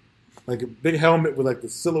Scooby-Doo villain. Like a big helmet with like the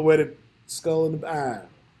silhouetted skull in the back.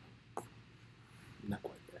 Not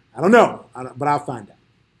quite there. I don't know, but I'll find out.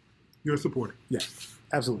 You're a supporter. Yeah,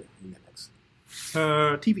 absolutely. Next.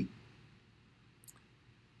 TV.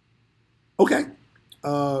 Okay.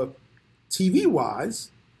 TV-wise,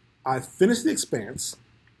 I finished The Expanse.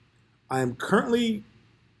 I'm current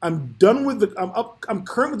with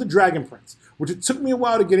the Dragon Prince, which it took me a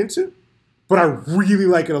while to get into, but I really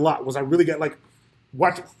like it a lot. I really got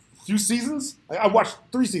watch a few seasons. I watched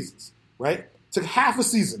 3 seasons, right? Took half a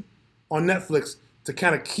season on Netflix to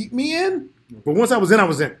kind of keep me in, but once I was in, I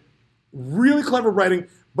was in. Really clever writing,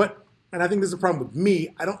 and I think this is a problem with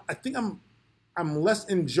me. I think I'm I'm less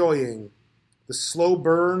enjoying the slow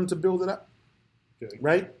burn to build it up, Okay.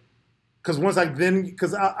 right? Because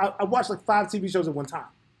I watched like 5 TV shows at one time,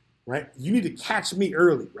 right? You need to catch me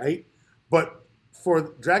early, right? But for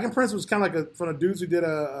Dragon Prince, it was kind of like from the dudes who did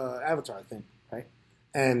Avatar, I think, right?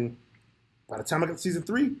 And by the time I got to season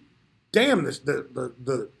 3, damn,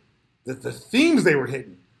 the themes they were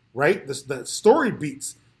hitting, right? The story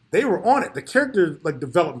beats, they were on it. The character like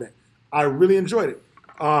development, I really enjoyed it.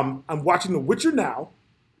 I'm watching The Witcher now,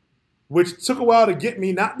 which took a while to get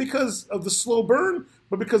me, not because of the slow burn,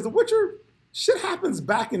 but because The Witcher, shit happens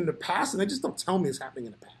back in the past, and they just don't tell me it's happening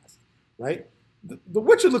in the past, right? The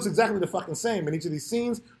Witcher looks exactly the fucking same in each of these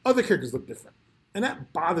scenes. Other characters look different. And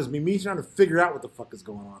that bothers me. Me trying to figure out what the fuck is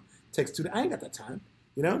going on. Takes 2 days. I ain't got that time,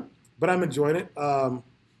 you know? But I'm enjoying it.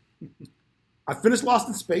 I finished Lost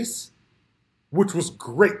in Space, which was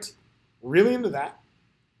great. Really into that.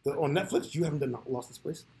 On Netflix, you haven't done Lost in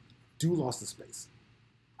Space? Do Lost in Space.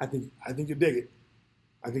 I think you dig it.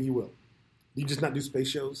 I think you will. Do you just not do space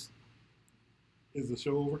shows? Is the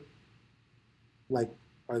show over? Like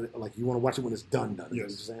you want to watch it when it's done? Yes. You know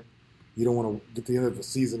what I'm saying? You don't want to get to the end of the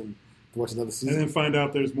season and watch another season. And then find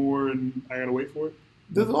out there's more and I gotta wait for it?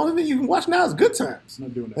 The only thing you can watch now is Good Times. I'm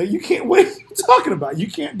not doing that. Like, you can't wait. What are you talking about? You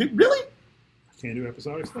can't do, really? I can't do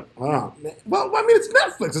episodic stuff. Oh, man. Well, I mean, it's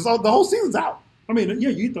Netflix. The whole season's out. I mean, yeah,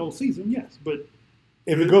 you get the whole season, yes, but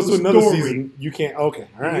If it goes to the another story. season, you can't. Okay,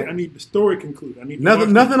 all right. I need the story concluded. I need to watch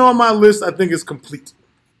Nothing on my list I think is complete.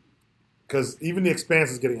 Because even The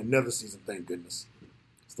Expanse is getting another season, thank goodness.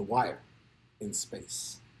 It's The Wire in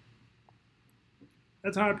space.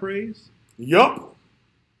 That's high praise. Yup.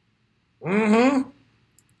 Mm-hmm.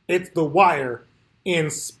 It's The Wire in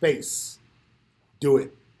space. Do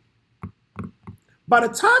it. By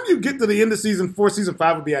the time you get to the end of season 4, season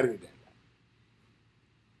 5 will be out of your day.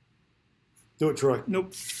 Do it, Troy.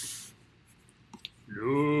 Nope.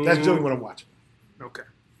 No. That's generally what I'm watching. Okay.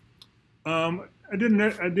 I did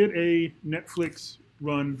a Netflix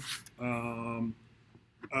run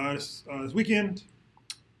this weekend,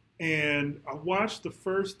 and I watched the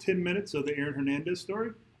first 10 minutes of the Aaron Hernandez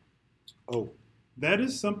story. Oh, That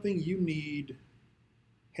is something you need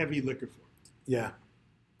heavy liquor for. yeah.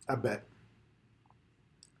 I bet.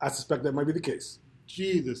 I suspect that might be the case.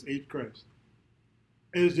 Jesus H. Christ.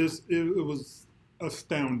 It was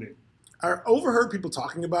astounding. I overheard people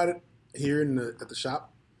talking about it here at the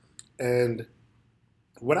shop, and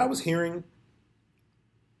what I was hearing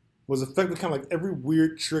was effectively kind of like every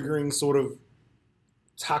weird, triggering sort of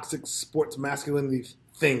toxic sports masculinity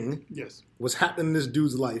thing Yes. was happening in this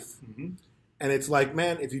dude's life. Mm-hmm. And it's like,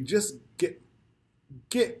 man, if you just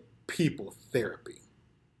get people therapy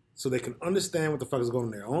so they can understand what the fuck is going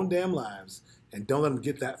on in their own damn lives and don't let them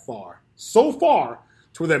get that far. So far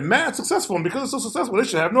to where they're mad successful, and because they're so successful, they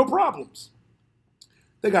should have no problems.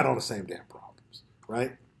 They got all the same damn problems,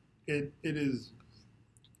 right? It is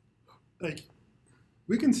like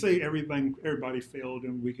we can say everybody failed,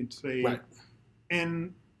 and we can say Right.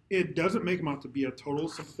 and it doesn't make him out to be a total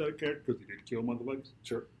sympathetic character because he did kill motherfuckers.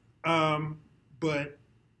 Sure. But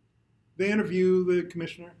they interview the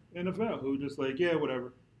commissioner NFL who just like, yeah,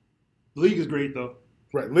 whatever. The league is great though.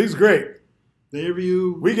 Right. Lee's great. They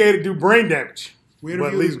interview We got to do brain damage. we But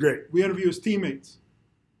interview Lee's great. We interview his teammates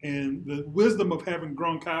and the wisdom of having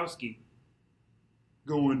Gronkowski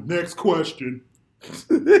going next question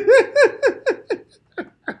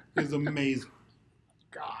is amazing.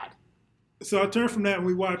 God. So I turned from that and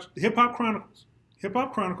we watched Hip Hop Chronicles. Hip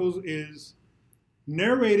Hop Chronicles is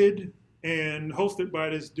narrated and hosted by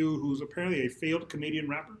this dude who's apparently a failed Canadian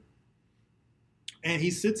rapper. And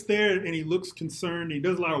he sits there and he looks concerned. He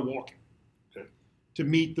does a lot of walking to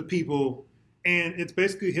meet the people. And it's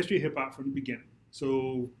basically a history of hip hop from the beginning.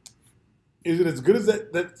 So, Is it as good as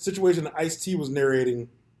that situation that Ice-T was narrating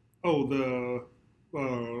that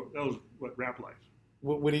was what, Rap Life?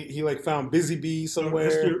 when he like found Busy Bee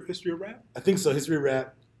somewhere? History of rap? I think so. History of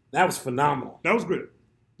Rap. That was phenomenal. That was good.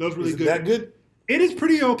 That was really Is it good. that good? It is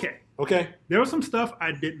pretty okay. Okay. There was some stuff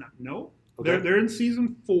I did not know. Okay. They're in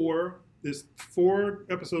season 4. There's 4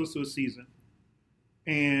 episodes to a season.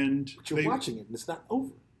 And But you're watching it, and it's not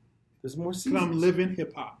over. There's more seasons. I'm living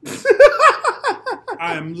hip hop.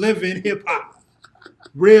 I am living hip hop.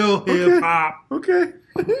 Real hip hop. Okay.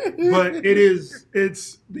 But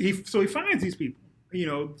he finds these people. You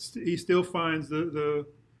know, he still finds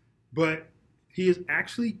but he is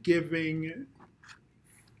actually giving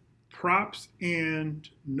props and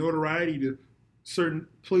notoriety to certain,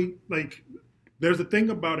 like, there's a thing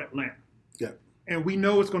about Atlanta. Yeah. And we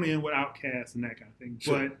know it's going to end with Outkast and that kind of thing.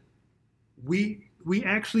 Sure. But we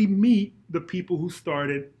actually meet the people who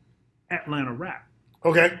started Atlanta rap,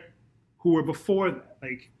 Okay. who were before that.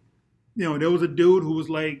 Like, there was a dude who was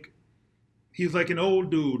like, he was like an old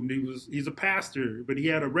dude, and he's a pastor, but he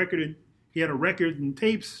had a record and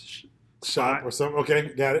tapes shop or something.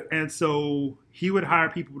 Okay, got it. And so he would hire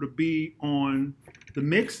people to be on the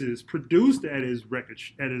mixes produced at his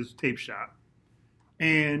tape shop.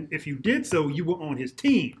 And if you did so, you were on his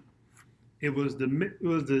team. It was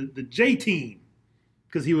the J team,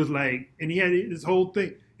 because he was like, and he had this whole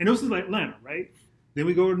thing. And this was like Atlanta, right? Then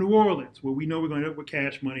we go to New Orleans, where we know we're going to end up with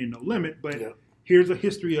Cash Money and No Limit. But here's a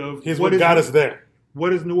history of what got us there.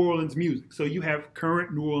 What is New Orleans music? So you have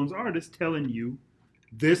current New Orleans artists telling you,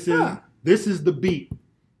 this is the beat.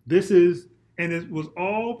 And it was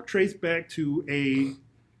all traced back to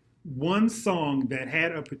one song that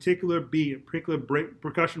had a particular beat, a particular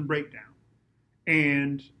percussion breakdown.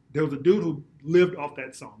 And there was a dude who lived off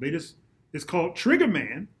that song. It's called Trigger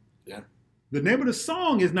Man. Yeah. The name of the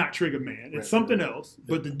song is not Trigger Man. It's something else.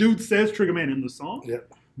 But the dude says Trigger Man in the song. Yeah.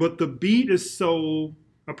 But the beat is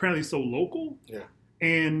apparently so local. Yeah.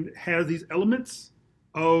 And has these elements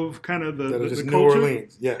of kind of the culture. New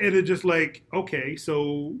Orleans. Yeah. And it's just like, okay,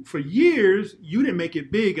 so for years, you didn't make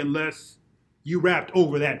it big unless you rapped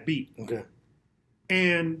over that beat. Okay.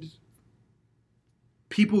 And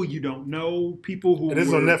people you don't know, people who... It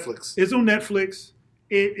is on Netflix. It's on Netflix.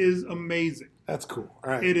 It is amazing. That's cool.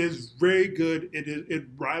 All right. It is very good. It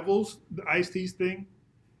rivals the Ice-T's thing.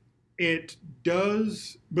 It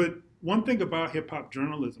does, but one thing about hip-hop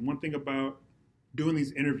journalism, one thing about doing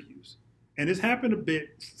these interviews, and it's happened a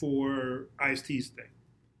bit for Ice-T's thing,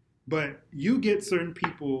 but you get certain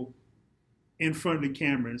people in front of the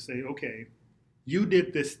camera and say, okay, you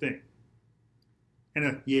did this thing.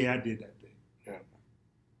 And yeah, I did that thing. Yeah.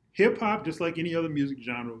 Hip-hop, just like any other music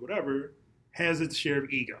genre, whatever, has its share of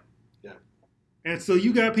ego. Yeah. And so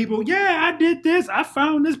you got people, yeah, I did this. I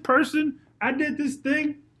found this person. I did this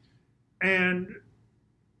thing. And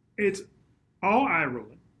it's all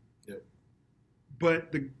eye-rolling. Yep.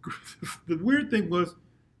 But the weird thing was,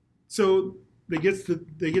 so they get to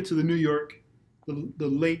the New York, the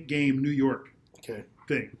late game New York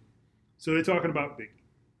thing. So they're talking about Biggie.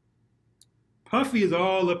 Puffy is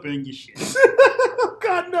all up in your shit.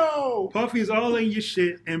 God, no. Puffy is all in your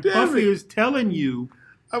shit, and Puffy is telling you,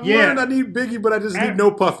 I've learned I need Biggie, but I just need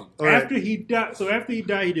no Puffy. After he died,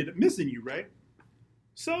 he did Missing You, right?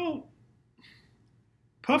 So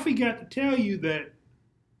Puffy got to tell you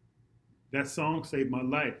that song saved my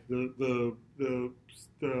life. The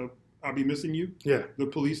I'll Be Missing You. Yeah. The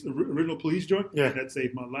original Police joint. Yeah. That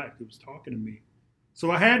saved my life. It was talking to me. So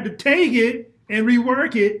I had to take it and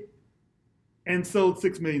rework it, and sold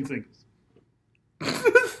 6 million singles.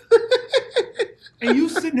 And you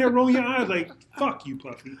sitting there rolling your eyes like, fuck you,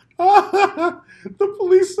 Puffy. The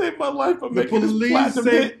Police saved my life. I'm making this platinum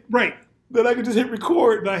hit. Right. That I could just hit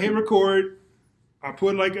record. I hit record. I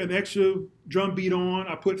put like an extra drum beat on.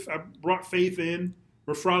 I brought Faith in.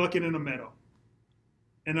 We're frolicking in a meadow.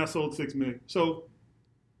 And I sold 6 million. So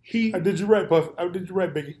I did you right, Puff. I did you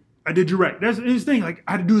right, Biggie. I did you right. That's his thing. Like,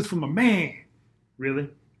 I had to do this for my man.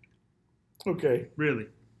 Really? Okay. Really?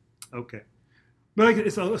 Okay. But like,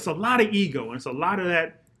 it's a lot of ego, and it's a lot of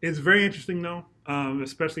that. It's very interesting, though,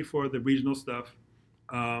 especially for the regional stuff.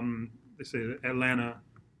 They say Atlanta,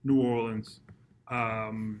 New Orleans.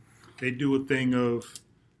 They do a thing of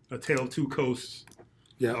A Tale of Two Coasts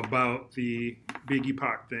about the Biggie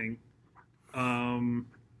Pac thing.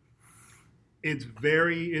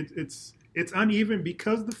 It's uneven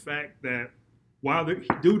because of the fact that while the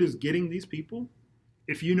dude is getting these people,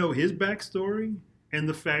 if you know his backstory and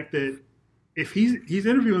the fact that if he's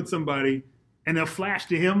interviewing somebody and they'll flash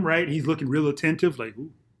to him, right? He's looking real attentive, like,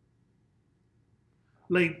 ooh.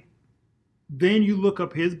 Like, then you look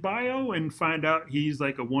up his bio and find out he's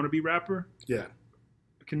like a wannabe rapper. Yeah.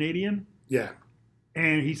 A Canadian. Yeah.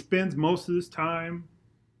 And he spends most of his time,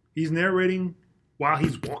 he's narrating while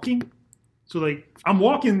he's walking. So, like, I'm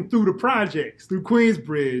walking through the projects, through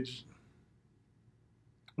Queensbridge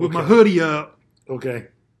with my hoodie up. Okay.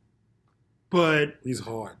 But he's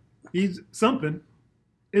hard. He's something.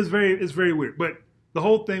 It's very weird. But the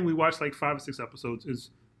whole thing, we watched like 5 or 6 episodes,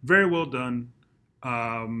 is very well done.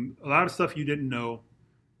 A lot of stuff you didn't know.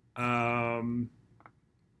 A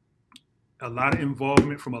lot of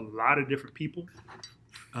involvement from a lot of different people.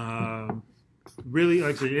 Really,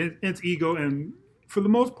 like I said, it's ego, and for the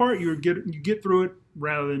most part, you get through it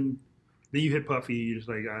rather than then you hit Puffy. You're just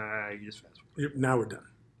like, you just fast forward. Now we're done.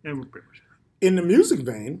 And we're pretty much done. In the music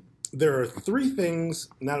vein, there are 3 things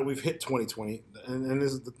now that we've hit 2020, and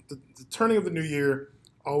this is the turning of the new year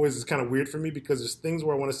always is kind of weird for me because there's things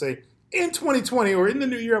where I want to say, in 2020 or in the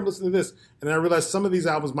new year, I'm listening to this. And then I realized some of these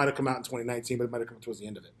albums might have come out in 2019, but it might have come towards the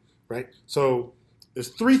end of it, right? So there's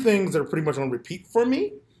three things that are pretty much on repeat for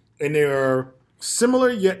me, and they are similar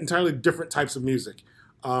yet entirely different types of music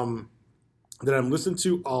that I'm listening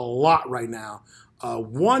to a lot right now.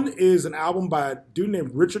 One is an album by a dude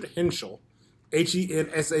named Richard Henshall,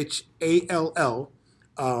 Henshall.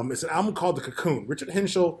 It's an album called The Cocoon. Richard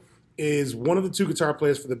Henshall is one of the two guitar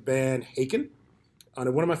players for the band Haken.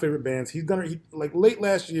 They're one of my favorite bands. Like late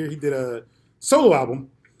last year, he did a solo album,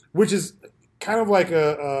 which is kind of like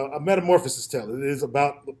a metamorphosis tale. It is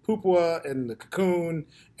about the pupa and the cocoon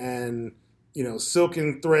and, you know,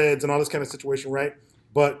 silken threads and all this kind of situation, right?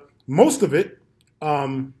 But most of it,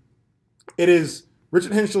 it is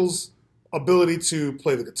Richard Henshall's ability to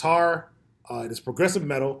play the guitar. It is progressive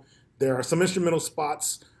metal. There are some instrumental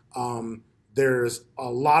spots. There's a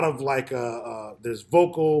lot of there's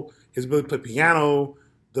vocal, his ability to play piano.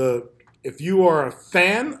 If you are a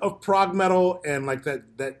fan of prog metal and like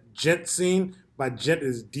that gent scene, by gent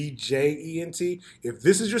is DJENT. If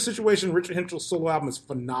this is your situation, Richard Henshall's solo album is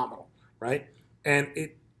phenomenal, right? And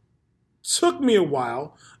it took me a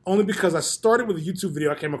while, only because I started with a YouTube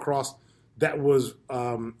video I came across that was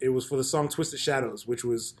it was for the song Twisted Shadows, which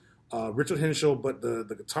was Richard Henshall, but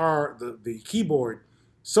the guitar, the keyboard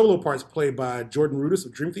solo parts played by Jordan Rudess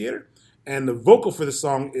of Dream Theater, and the vocal for the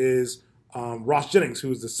song is Ross Jennings,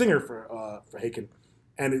 who is the singer for Haken.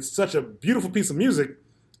 And it's such a beautiful piece of music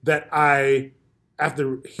that I,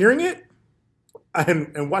 after hearing it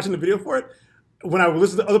and watching the video for it, when I would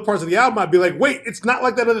listen to other parts of the album, I'd be like, wait, it's not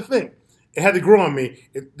like that other thing. It had to grow on me.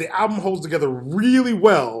 The album holds together really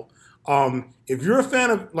well. If you're a fan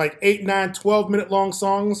of like 8, 9, 12-minute long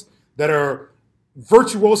songs that are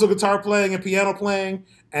virtuoso guitar playing and piano playing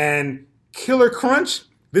and killer crunch,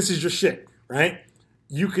 this is your shit, right?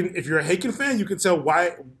 You can, if you're a Haken fan, you can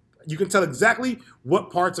tell exactly what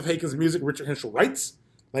parts of Haken's music Richard Henshall writes.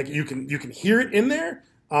 Like you can hear it in there.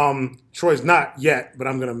 Troy's not yet, but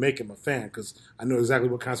I'm gonna make him a fan because I know exactly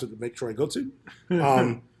what concert to make Troy go to.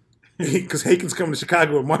 Because Haken's coming to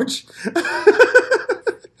Chicago in March.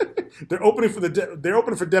 They're opening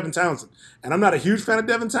for Devin Townsend, and I'm not a huge fan of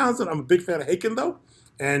Devin Townsend. I'm a big fan of Haken though,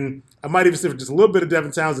 and I might even sit for just a little bit of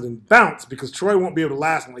Devin Townsend and bounce because Troy won't be able to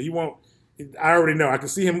last. Like he won't. I already know. I can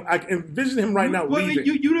see him. I can envision him right now. Well, leaving.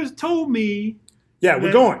 You just told me. Yeah,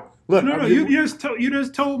 we're going. Look, no. You just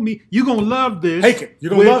told me you're gonna love this. Haken, you're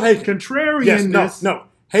gonna love Haken. Contrarian. Yes, no.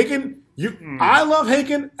 Haken, I love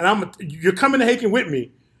Haken, and you're coming to Haken with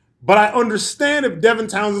me. But I understand if Devin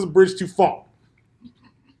Townsend's a bridge too far.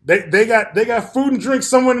 They got food and drink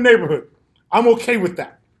somewhere in the neighborhood. I'm okay with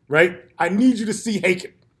that, right? I need you to see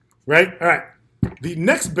Haken, right? All right. The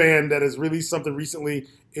next band that has released something recently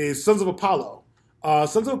is Sons of Apollo.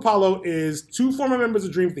 Sons of Apollo is two former members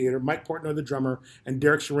of Dream Theater, Mike Portnoy, the drummer, and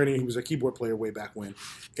Derek Sherinian, who was a keyboard player way back when.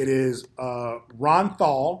 It is Ron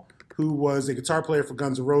Thal, who was a guitar player for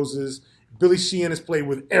Guns N' Roses. Billy Sheehan has played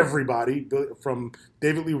with everybody, from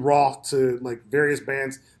David Lee Roth to like various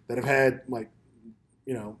bands that have had like,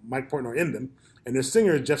 you know, Mike Portnoy in them. And their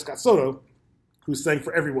singer is Jeff Scott Soto, who sang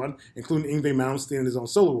for everyone, including Yngwie Malmsteen in his own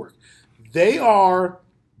solo work. They are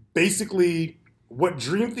basically what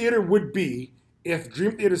Dream Theater would be if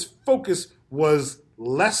Dream Theater's focus was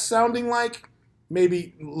less sounding like,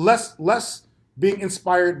 maybe less being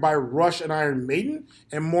inspired by Rush and Iron Maiden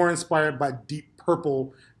and more inspired by Deep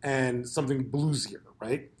Purple and something bluesier,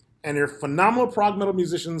 right? And they're phenomenal prog metal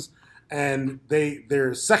musicians, and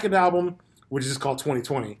their second album, which is called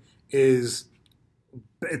 2020, it's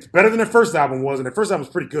better than their first album was, and their first album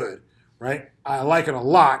was pretty good, right? I like it a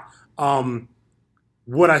lot.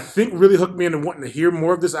 What I think really hooked me into wanting to hear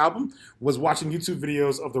more of this album was watching YouTube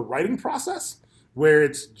videos of the writing process, where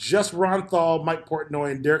it's just Ron Thal, Mike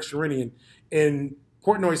Portnoy, and Derek Sherinian in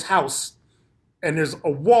Portnoy's house, and there's a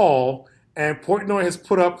wall, and Portnoy has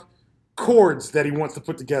put up chords that he wants to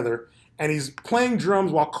put together, and he's playing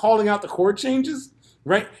drums while calling out the chord changes,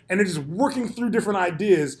 right? And they're just working through different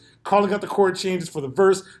ideas, calling out the chord changes for the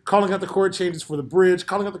verse, calling out the chord changes for the bridge,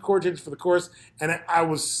 calling out the chord changes for the chorus, and I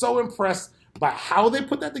was so impressed by how they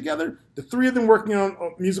put that together. The three of them working on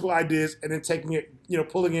musical ideas and then taking it, you know,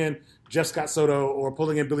 pulling in Jeff Scott Soto or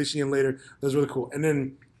pulling in Billy Sheehan later. That was really cool. And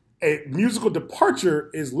then a musical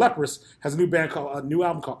departure is Leprous, has a new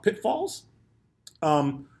album called Pitfalls,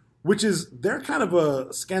 which is, they're kind of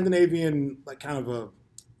a Scandinavian, like kind of a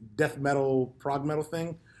death metal, prog metal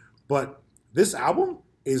thing. But this album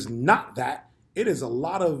is not that. It is a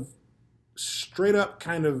lot of straight up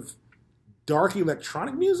kind of dark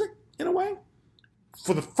electronic music in a way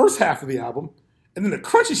for the first half of the album. And then the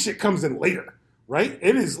crunchy shit comes in later, right?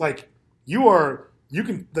 It is like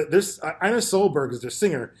there's Einar Solberg is their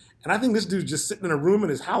singer. And I think this dude's just sitting in a room in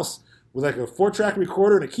his house with like a 4-track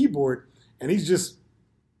recorder and a keyboard, and he's just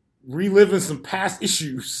reliving some past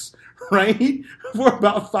issues, right? For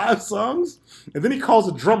about 5 songs. And then he calls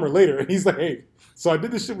a drummer later and he's like, hey, so I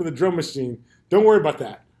did this shit with a drum machine. Don't worry about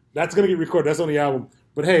that. That's going to get recorded. That's on the album.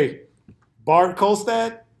 But hey, Bart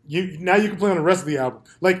Kolstad, now you can play on the rest of the album.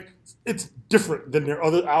 Like, it's different than their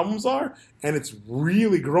other albums are, and it's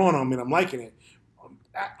really growing on me, and I'm liking it.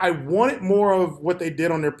 I wanted more of what they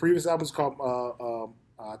did on their previous albums called,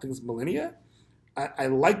 I think it's Millennia. I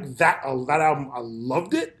liked that album. I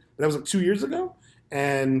loved it. But that was like 2 years ago.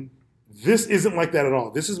 And this isn't like that at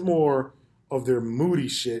all. This is more of their moody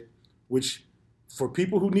shit, which for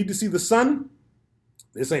people who need to see the sun,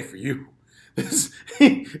 this ain't for you. This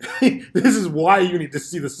is why you need to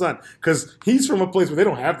see the sun. Because he's from a place where they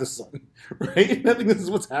don't have the sun, right? I think this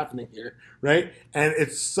is what's happening here, right? And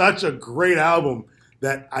it's such a great album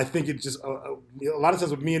that I think it just, a lot of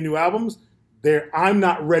times with me and new albums, I'm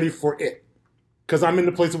not ready for it. Because I'm in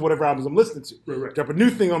the place of whatever albums I'm listening to. Right. Drop a new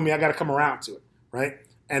thing on me, I got to come around to it, right?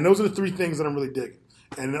 And those are the 3 things that I'm really digging.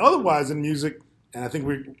 And otherwise in music, and I think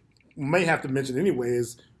we may have to mention anyway,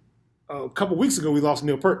 is a couple weeks ago we lost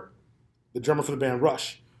Neil Peart, the drummer for the band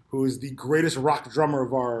Rush, who is the greatest rock drummer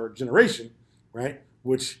of our generation, right?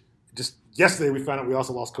 Which just yesterday we found out we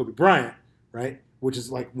also lost Kobe Bryant, right? Which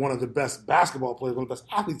is like one of the best basketball players, one of the best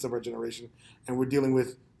athletes of our generation. And we're dealing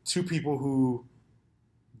with 2 people who,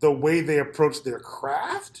 the way they approached their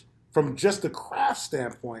craft, from just the craft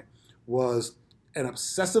standpoint, was an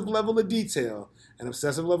obsessive level of detail, an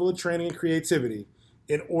obsessive level of training and creativity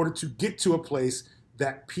in order to get to a place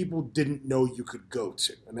that people didn't know you could go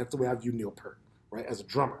to. And that's the way I view Neil Peart, right? As a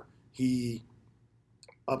drummer. He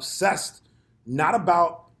obsessed not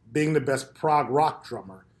about being the best prog rock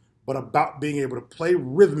drummer, but about being able to play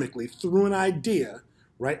rhythmically through an idea,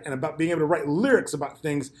 right? And about being able to write lyrics about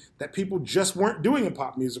things that people just weren't doing in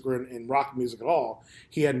pop music or in rock music at all.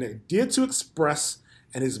 He had an idea to express,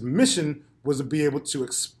 and his mission was to be able to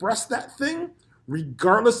express that thing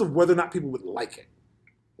regardless of whether or not people would like it,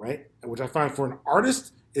 right? And which I find for an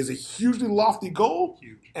artist is a hugely lofty goal.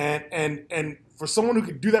 Huge. And for someone who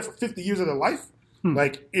could do that for 50 years of their life,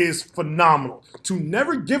 like, is phenomenal. To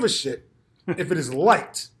never give a shit if it is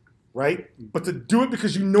liked, right? But to do it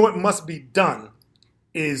because you know it must be done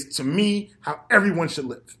is, to me, how everyone should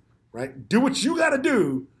live, right? Do what you got to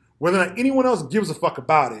do, whether or not anyone else gives a fuck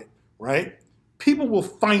about it, right? People will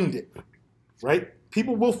find it, right?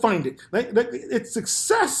 People will find it. Its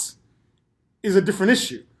success is a different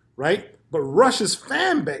issue, right? But Rush's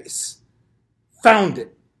fan base found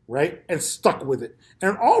it, right? And stuck with it.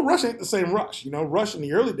 And all Rush ain't the same Rush. You know, Rush in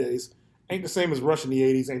the early days ain't the same as Rush in the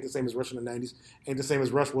 80s, ain't the same as Rush in the 90s, ain't the same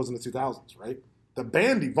as Rush was in the 2000s, right? The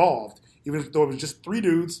band evolved, even though it was just 3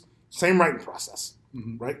 dudes, same writing process,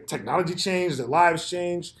 right? Technology changed, their lives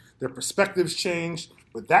changed, their perspectives changed.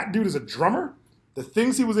 But that dude is a drummer. The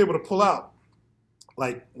things he was able to pull out,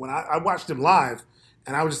 like when I watched him live,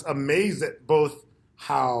 and I was just amazed at both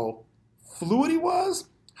how fluid he was,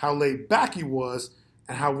 how laid back he was,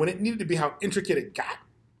 and how when it needed to be, how intricate it got.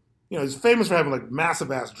 You know, he's famous for having like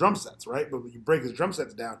massive ass drum sets, right? But when you break his drum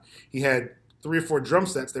sets down, he had 3 or 4 drum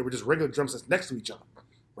sets. They were just regular drum sets next to each other,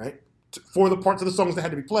 right? For the parts of the songs that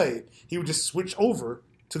had to be played, he would just switch over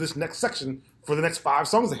to this next section for the next 5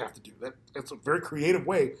 songs they have to do. That's a very creative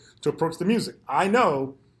way to approach the music. I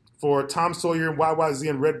know for Tom Sawyer and YYZ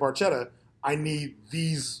and Red Barchetta, I need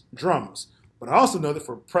these drums. But I also know that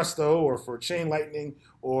for Presto or for Chain Lightning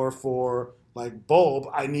or for like Bulb,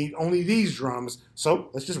 I need only these drums. So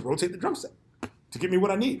let's just rotate the drum set to get me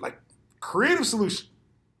what I need. Like, creative solution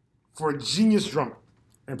for a genius drummer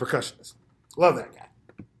and percussionist. Love that guy.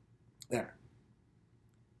 There.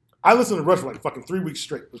 I listened to Rush for like fucking 3 weeks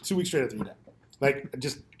straight. 2 weeks straight after that. Like,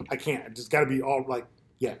 I can't. I just got to be all like,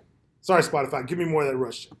 yeah. Sorry, Spotify. Give me more of that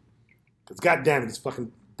Rush shit. Because goddamn it, it's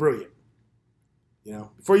fucking brilliant. You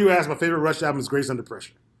know? Before you ask, my favorite Rush album is Grace Under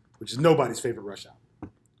Pressure, which is nobody's favorite Rush album.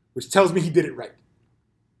 Which tells me he did it right.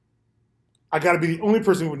 I got to be the only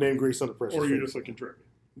person who would name Grace Under Pressure. Or you're just looking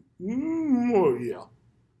contrarian. Oh, yeah.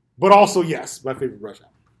 But also, yes, my favorite Rush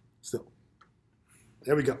album. Still.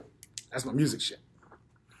 There we go. That's my music shit.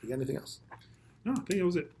 You got anything else? No, I think that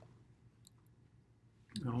was it.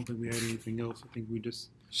 I don't think we had anything else. I think we just...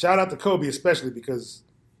 Shout out to Kobe, especially because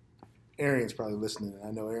Arian's probably listening, and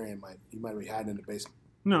I know Arian might be hiding in the basement.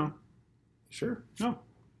 No. Sure. No.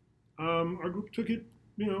 Our group took it,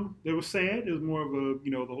 you know, it was sad. It was more of a,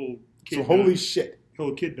 you know, the whole kid So holy dying, shit.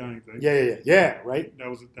 whole kid dying thing. Yeah, right? That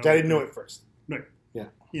was I didn't know it first. Right. Yeah.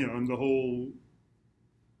 You know, and the whole...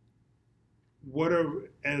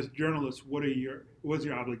 as journalists, what's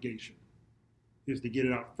your obligation? Is to get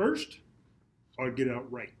it out first or get it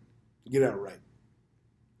out right? Get it out right.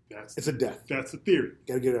 It's a death. That's the theory.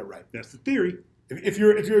 You gotta get it out right. That's the theory. If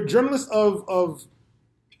you're a journalist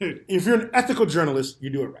if you're an ethical journalist, you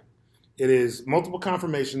do it right. It is multiple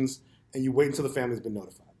confirmations, and you wait until the family's been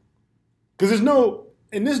notified. Because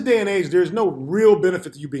in this day and age, there's no real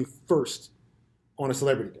benefit to you being first on a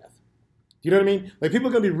celebrity death. You know what I mean? Like, people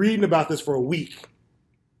are going to be reading about this for a week,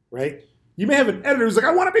 right? You may have an editor who's like,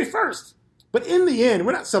 I want to be first. But in the end,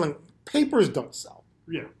 we're not selling. Papers don't sell.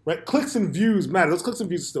 Yeah. Right? Clicks and views matter. Those clicks and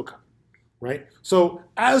views are still coming. Right? So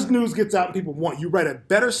as news gets out and people want, you write a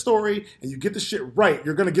better story and you get the shit right,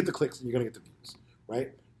 you're going to get the clicks and you're going to get the views.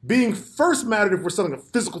 Right? Being first mattered if we're selling a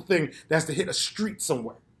physical thing that has to hit a street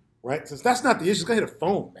somewhere. Right? Since that's not the issue, it's going to hit a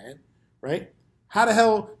phone, man. Right? How the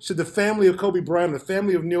hell should the family of Kobe Bryant, the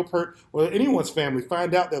family of Neil Peart, or anyone's family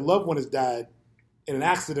find out their loved one has died in an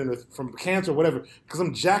accident or from cancer or whatever? Because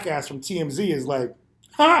some jackass from TMZ is like,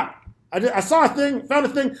 ha! I saw a thing, found a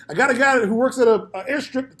thing. I got a guy who works at an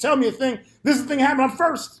airstrip to tell me a thing. This thing happened. I'm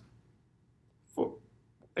first.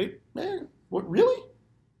 Hey, man, what, really?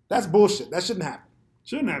 That's bullshit. That shouldn't happen.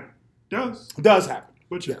 Shouldn't happen. Does. Does happen.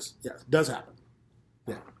 But yes, does happen.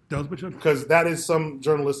 Yeah. Does, but shouldn't. Because that is, some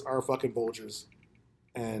journalists are fucking vultures,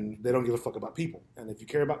 and they don't give a fuck about people. And if you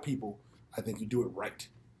care about people, I think you do it right.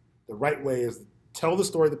 The right way is tell the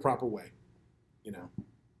story the proper way, you know,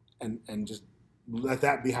 and just let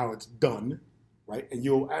that be how it's done, right? And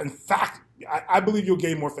in fact, I believe you'll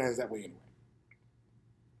gain more fans that way anyway.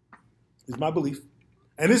 Is my belief.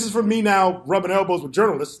 And this is for me now rubbing elbows with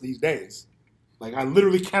journalists these days. Like, I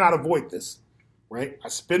literally cannot avoid this, right?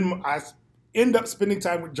 I end up spending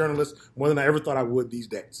time with journalists more than I ever thought I would these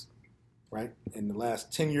days, right? In the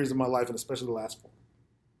last 10 years of my life, and especially the last 4,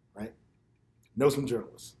 right? Know some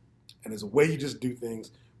journalists. And there's a way you just do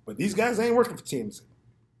things. But these guys ain't working for TMZ,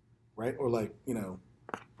 right? Or like, you know,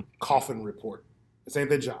 Coffin Report. This ain't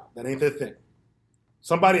their job. That ain't their thing.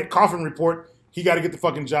 Somebody at Coffin Report, he got to get the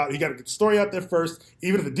fucking job. He got to get the story out there first,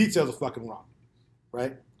 even if the details are fucking wrong,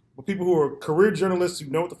 right? But people who are career journalists who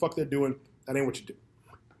know what the fuck they're doing, that ain't what you do.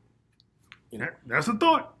 You know? That's a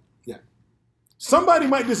thought. Yeah. Somebody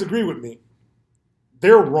might disagree with me.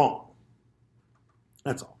 They're wrong.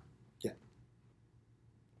 That's all. Yeah.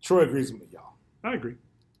 Troy agrees with me, y'all. I agree.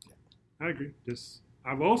 Yeah. I agree.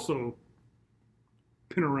 I've also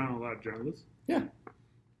been around a lot of journalists. Yeah.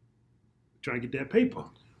 Trying to get that paper.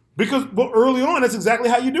 Because, well, early on, that's exactly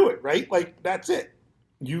how you do it, right? Like, that's it.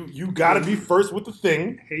 You got to be first with the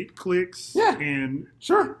thing. Hate clicks. Yeah. And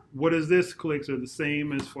sure. What is this? Clicks are the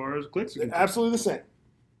same as far as clicks are concerned. Absolutely the same.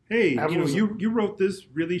 Hey, Absolutely. you wrote this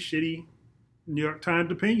really shitty New York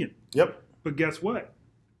Times opinion. Yep. But guess what?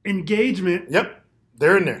 Engagement. Yep.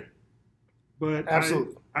 They're in there. But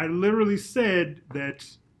absolutely. I literally said that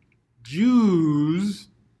Jews,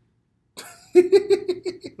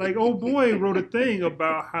 like old boy wrote a thing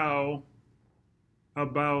about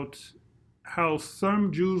how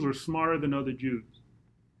some Jews are smarter than other Jews.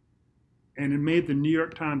 And it made the New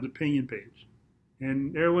York Times opinion page.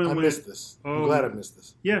 And everyone missed this. I'm glad I missed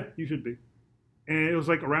this. Yeah, you should be. And it was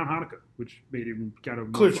like around Hanukkah, which made it even kind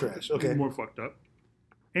of clear trash. Okay. More fucked up.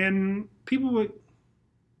 And people were,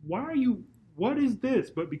 what is this?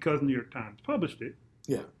 But because New York Times published it.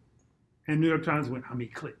 Yeah. And New York Times went, how many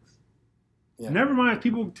clicks? Yeah. Never mind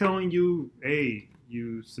people telling you, hey,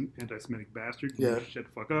 you anti-Semitic bastard, you shut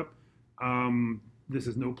the fuck up. This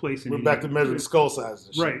is no place in We're back to measuring skull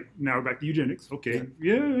sizes. Right. Now we're back to eugenics. Okay.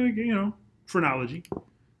 Yeah, you know, phrenology.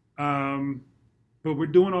 But we're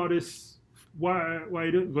doing all this. Why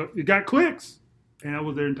you do it? But it got clicks. And that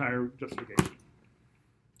was their entire justification.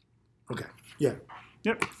 Okay. Yeah.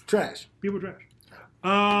 Yep. Trash. People are trash.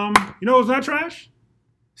 You know what's not trash?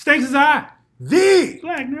 Stakes is Eye. The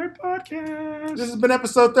Black Nerd Podcast. This has been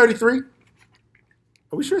episode 33. Are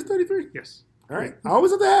we sure it's 33? Yes. All right. I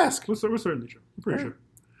always have to ask. We're certainly sure. I'm pretty sure.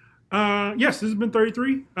 Yes, this has been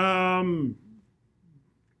 33.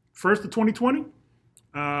 First of 2020.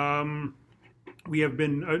 We have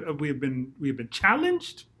been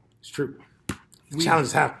challenged. It's true.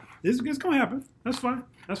 Challenges happen. It's gonna happen. That's fine.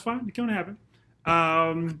 It's gonna happen.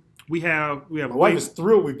 We have. My wife is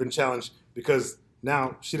thrilled we've been challenged because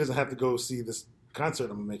now she doesn't have to go see this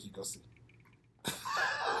concert I'm gonna make you go see.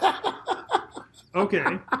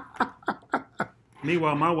 Okay.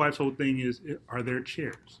 Meanwhile, my wife's whole thing is, are there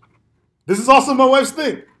chairs? This is also my wife's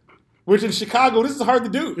thing, which in Chicago, this is hard to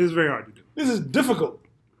do. This is very hard to do. This is difficult.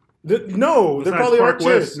 No, besides there probably Park aren't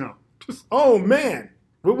chairs. West, no. Oh, man.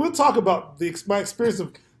 We'll talk about my experience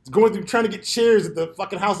of going through trying to get chairs at the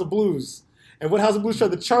fucking House of Blues and what House of Blues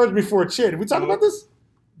tried to charge me for a chair. Did we talk about this?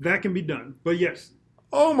 That can be done, but yes.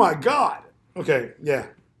 Oh, my God. Okay, yeah.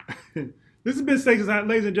 This has been Stakes High.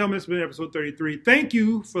 Ladies and gentlemen, it's been episode 33. Thank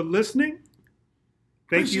you for listening.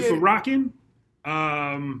 Thank you for rocking.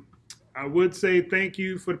 I would say thank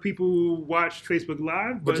you for the people who watched Facebook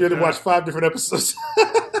Live. But you had to watch 5 different episodes.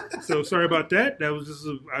 So sorry about that. That was just,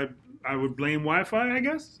 I would blame Wi-Fi, I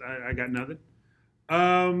guess. I got nothing.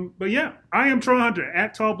 But yeah, I am Troy Hunter,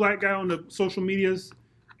 at Tall Black Guy on the social medias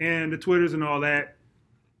and the Twitters and all that.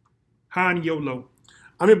 Han YOLO.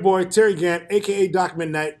 I'm your boy, Terry Gant, a.k.a. Doc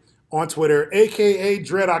Midnight on Twitter, a.k.a.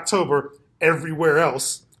 Dread October everywhere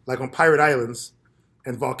else, like on Pirate Islands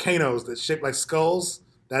and volcanoes that shape like skulls.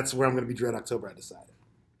 That's where I'm going to be Dread October, I decided.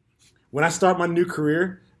 When I start my new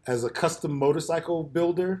career as a custom motorcycle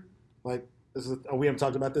builder, like, we haven't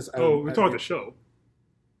talked about this. We're talking about the show.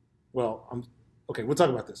 Well, okay, we'll talk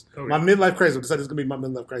about this. Okay. My midlife crazy. I decided it's going to be my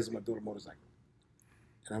midlife crazy when I build a motorcycle.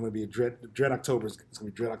 And I'm going to be a Dread October. It's going to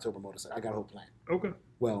be Dread October motorcycle. I got a whole plan. Okay.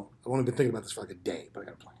 Well, I've only been thinking about this for like a day, but I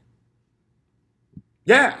got a plan.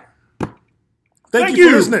 Yeah. Thank you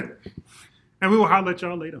for listening. And we will holler at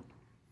y'all later.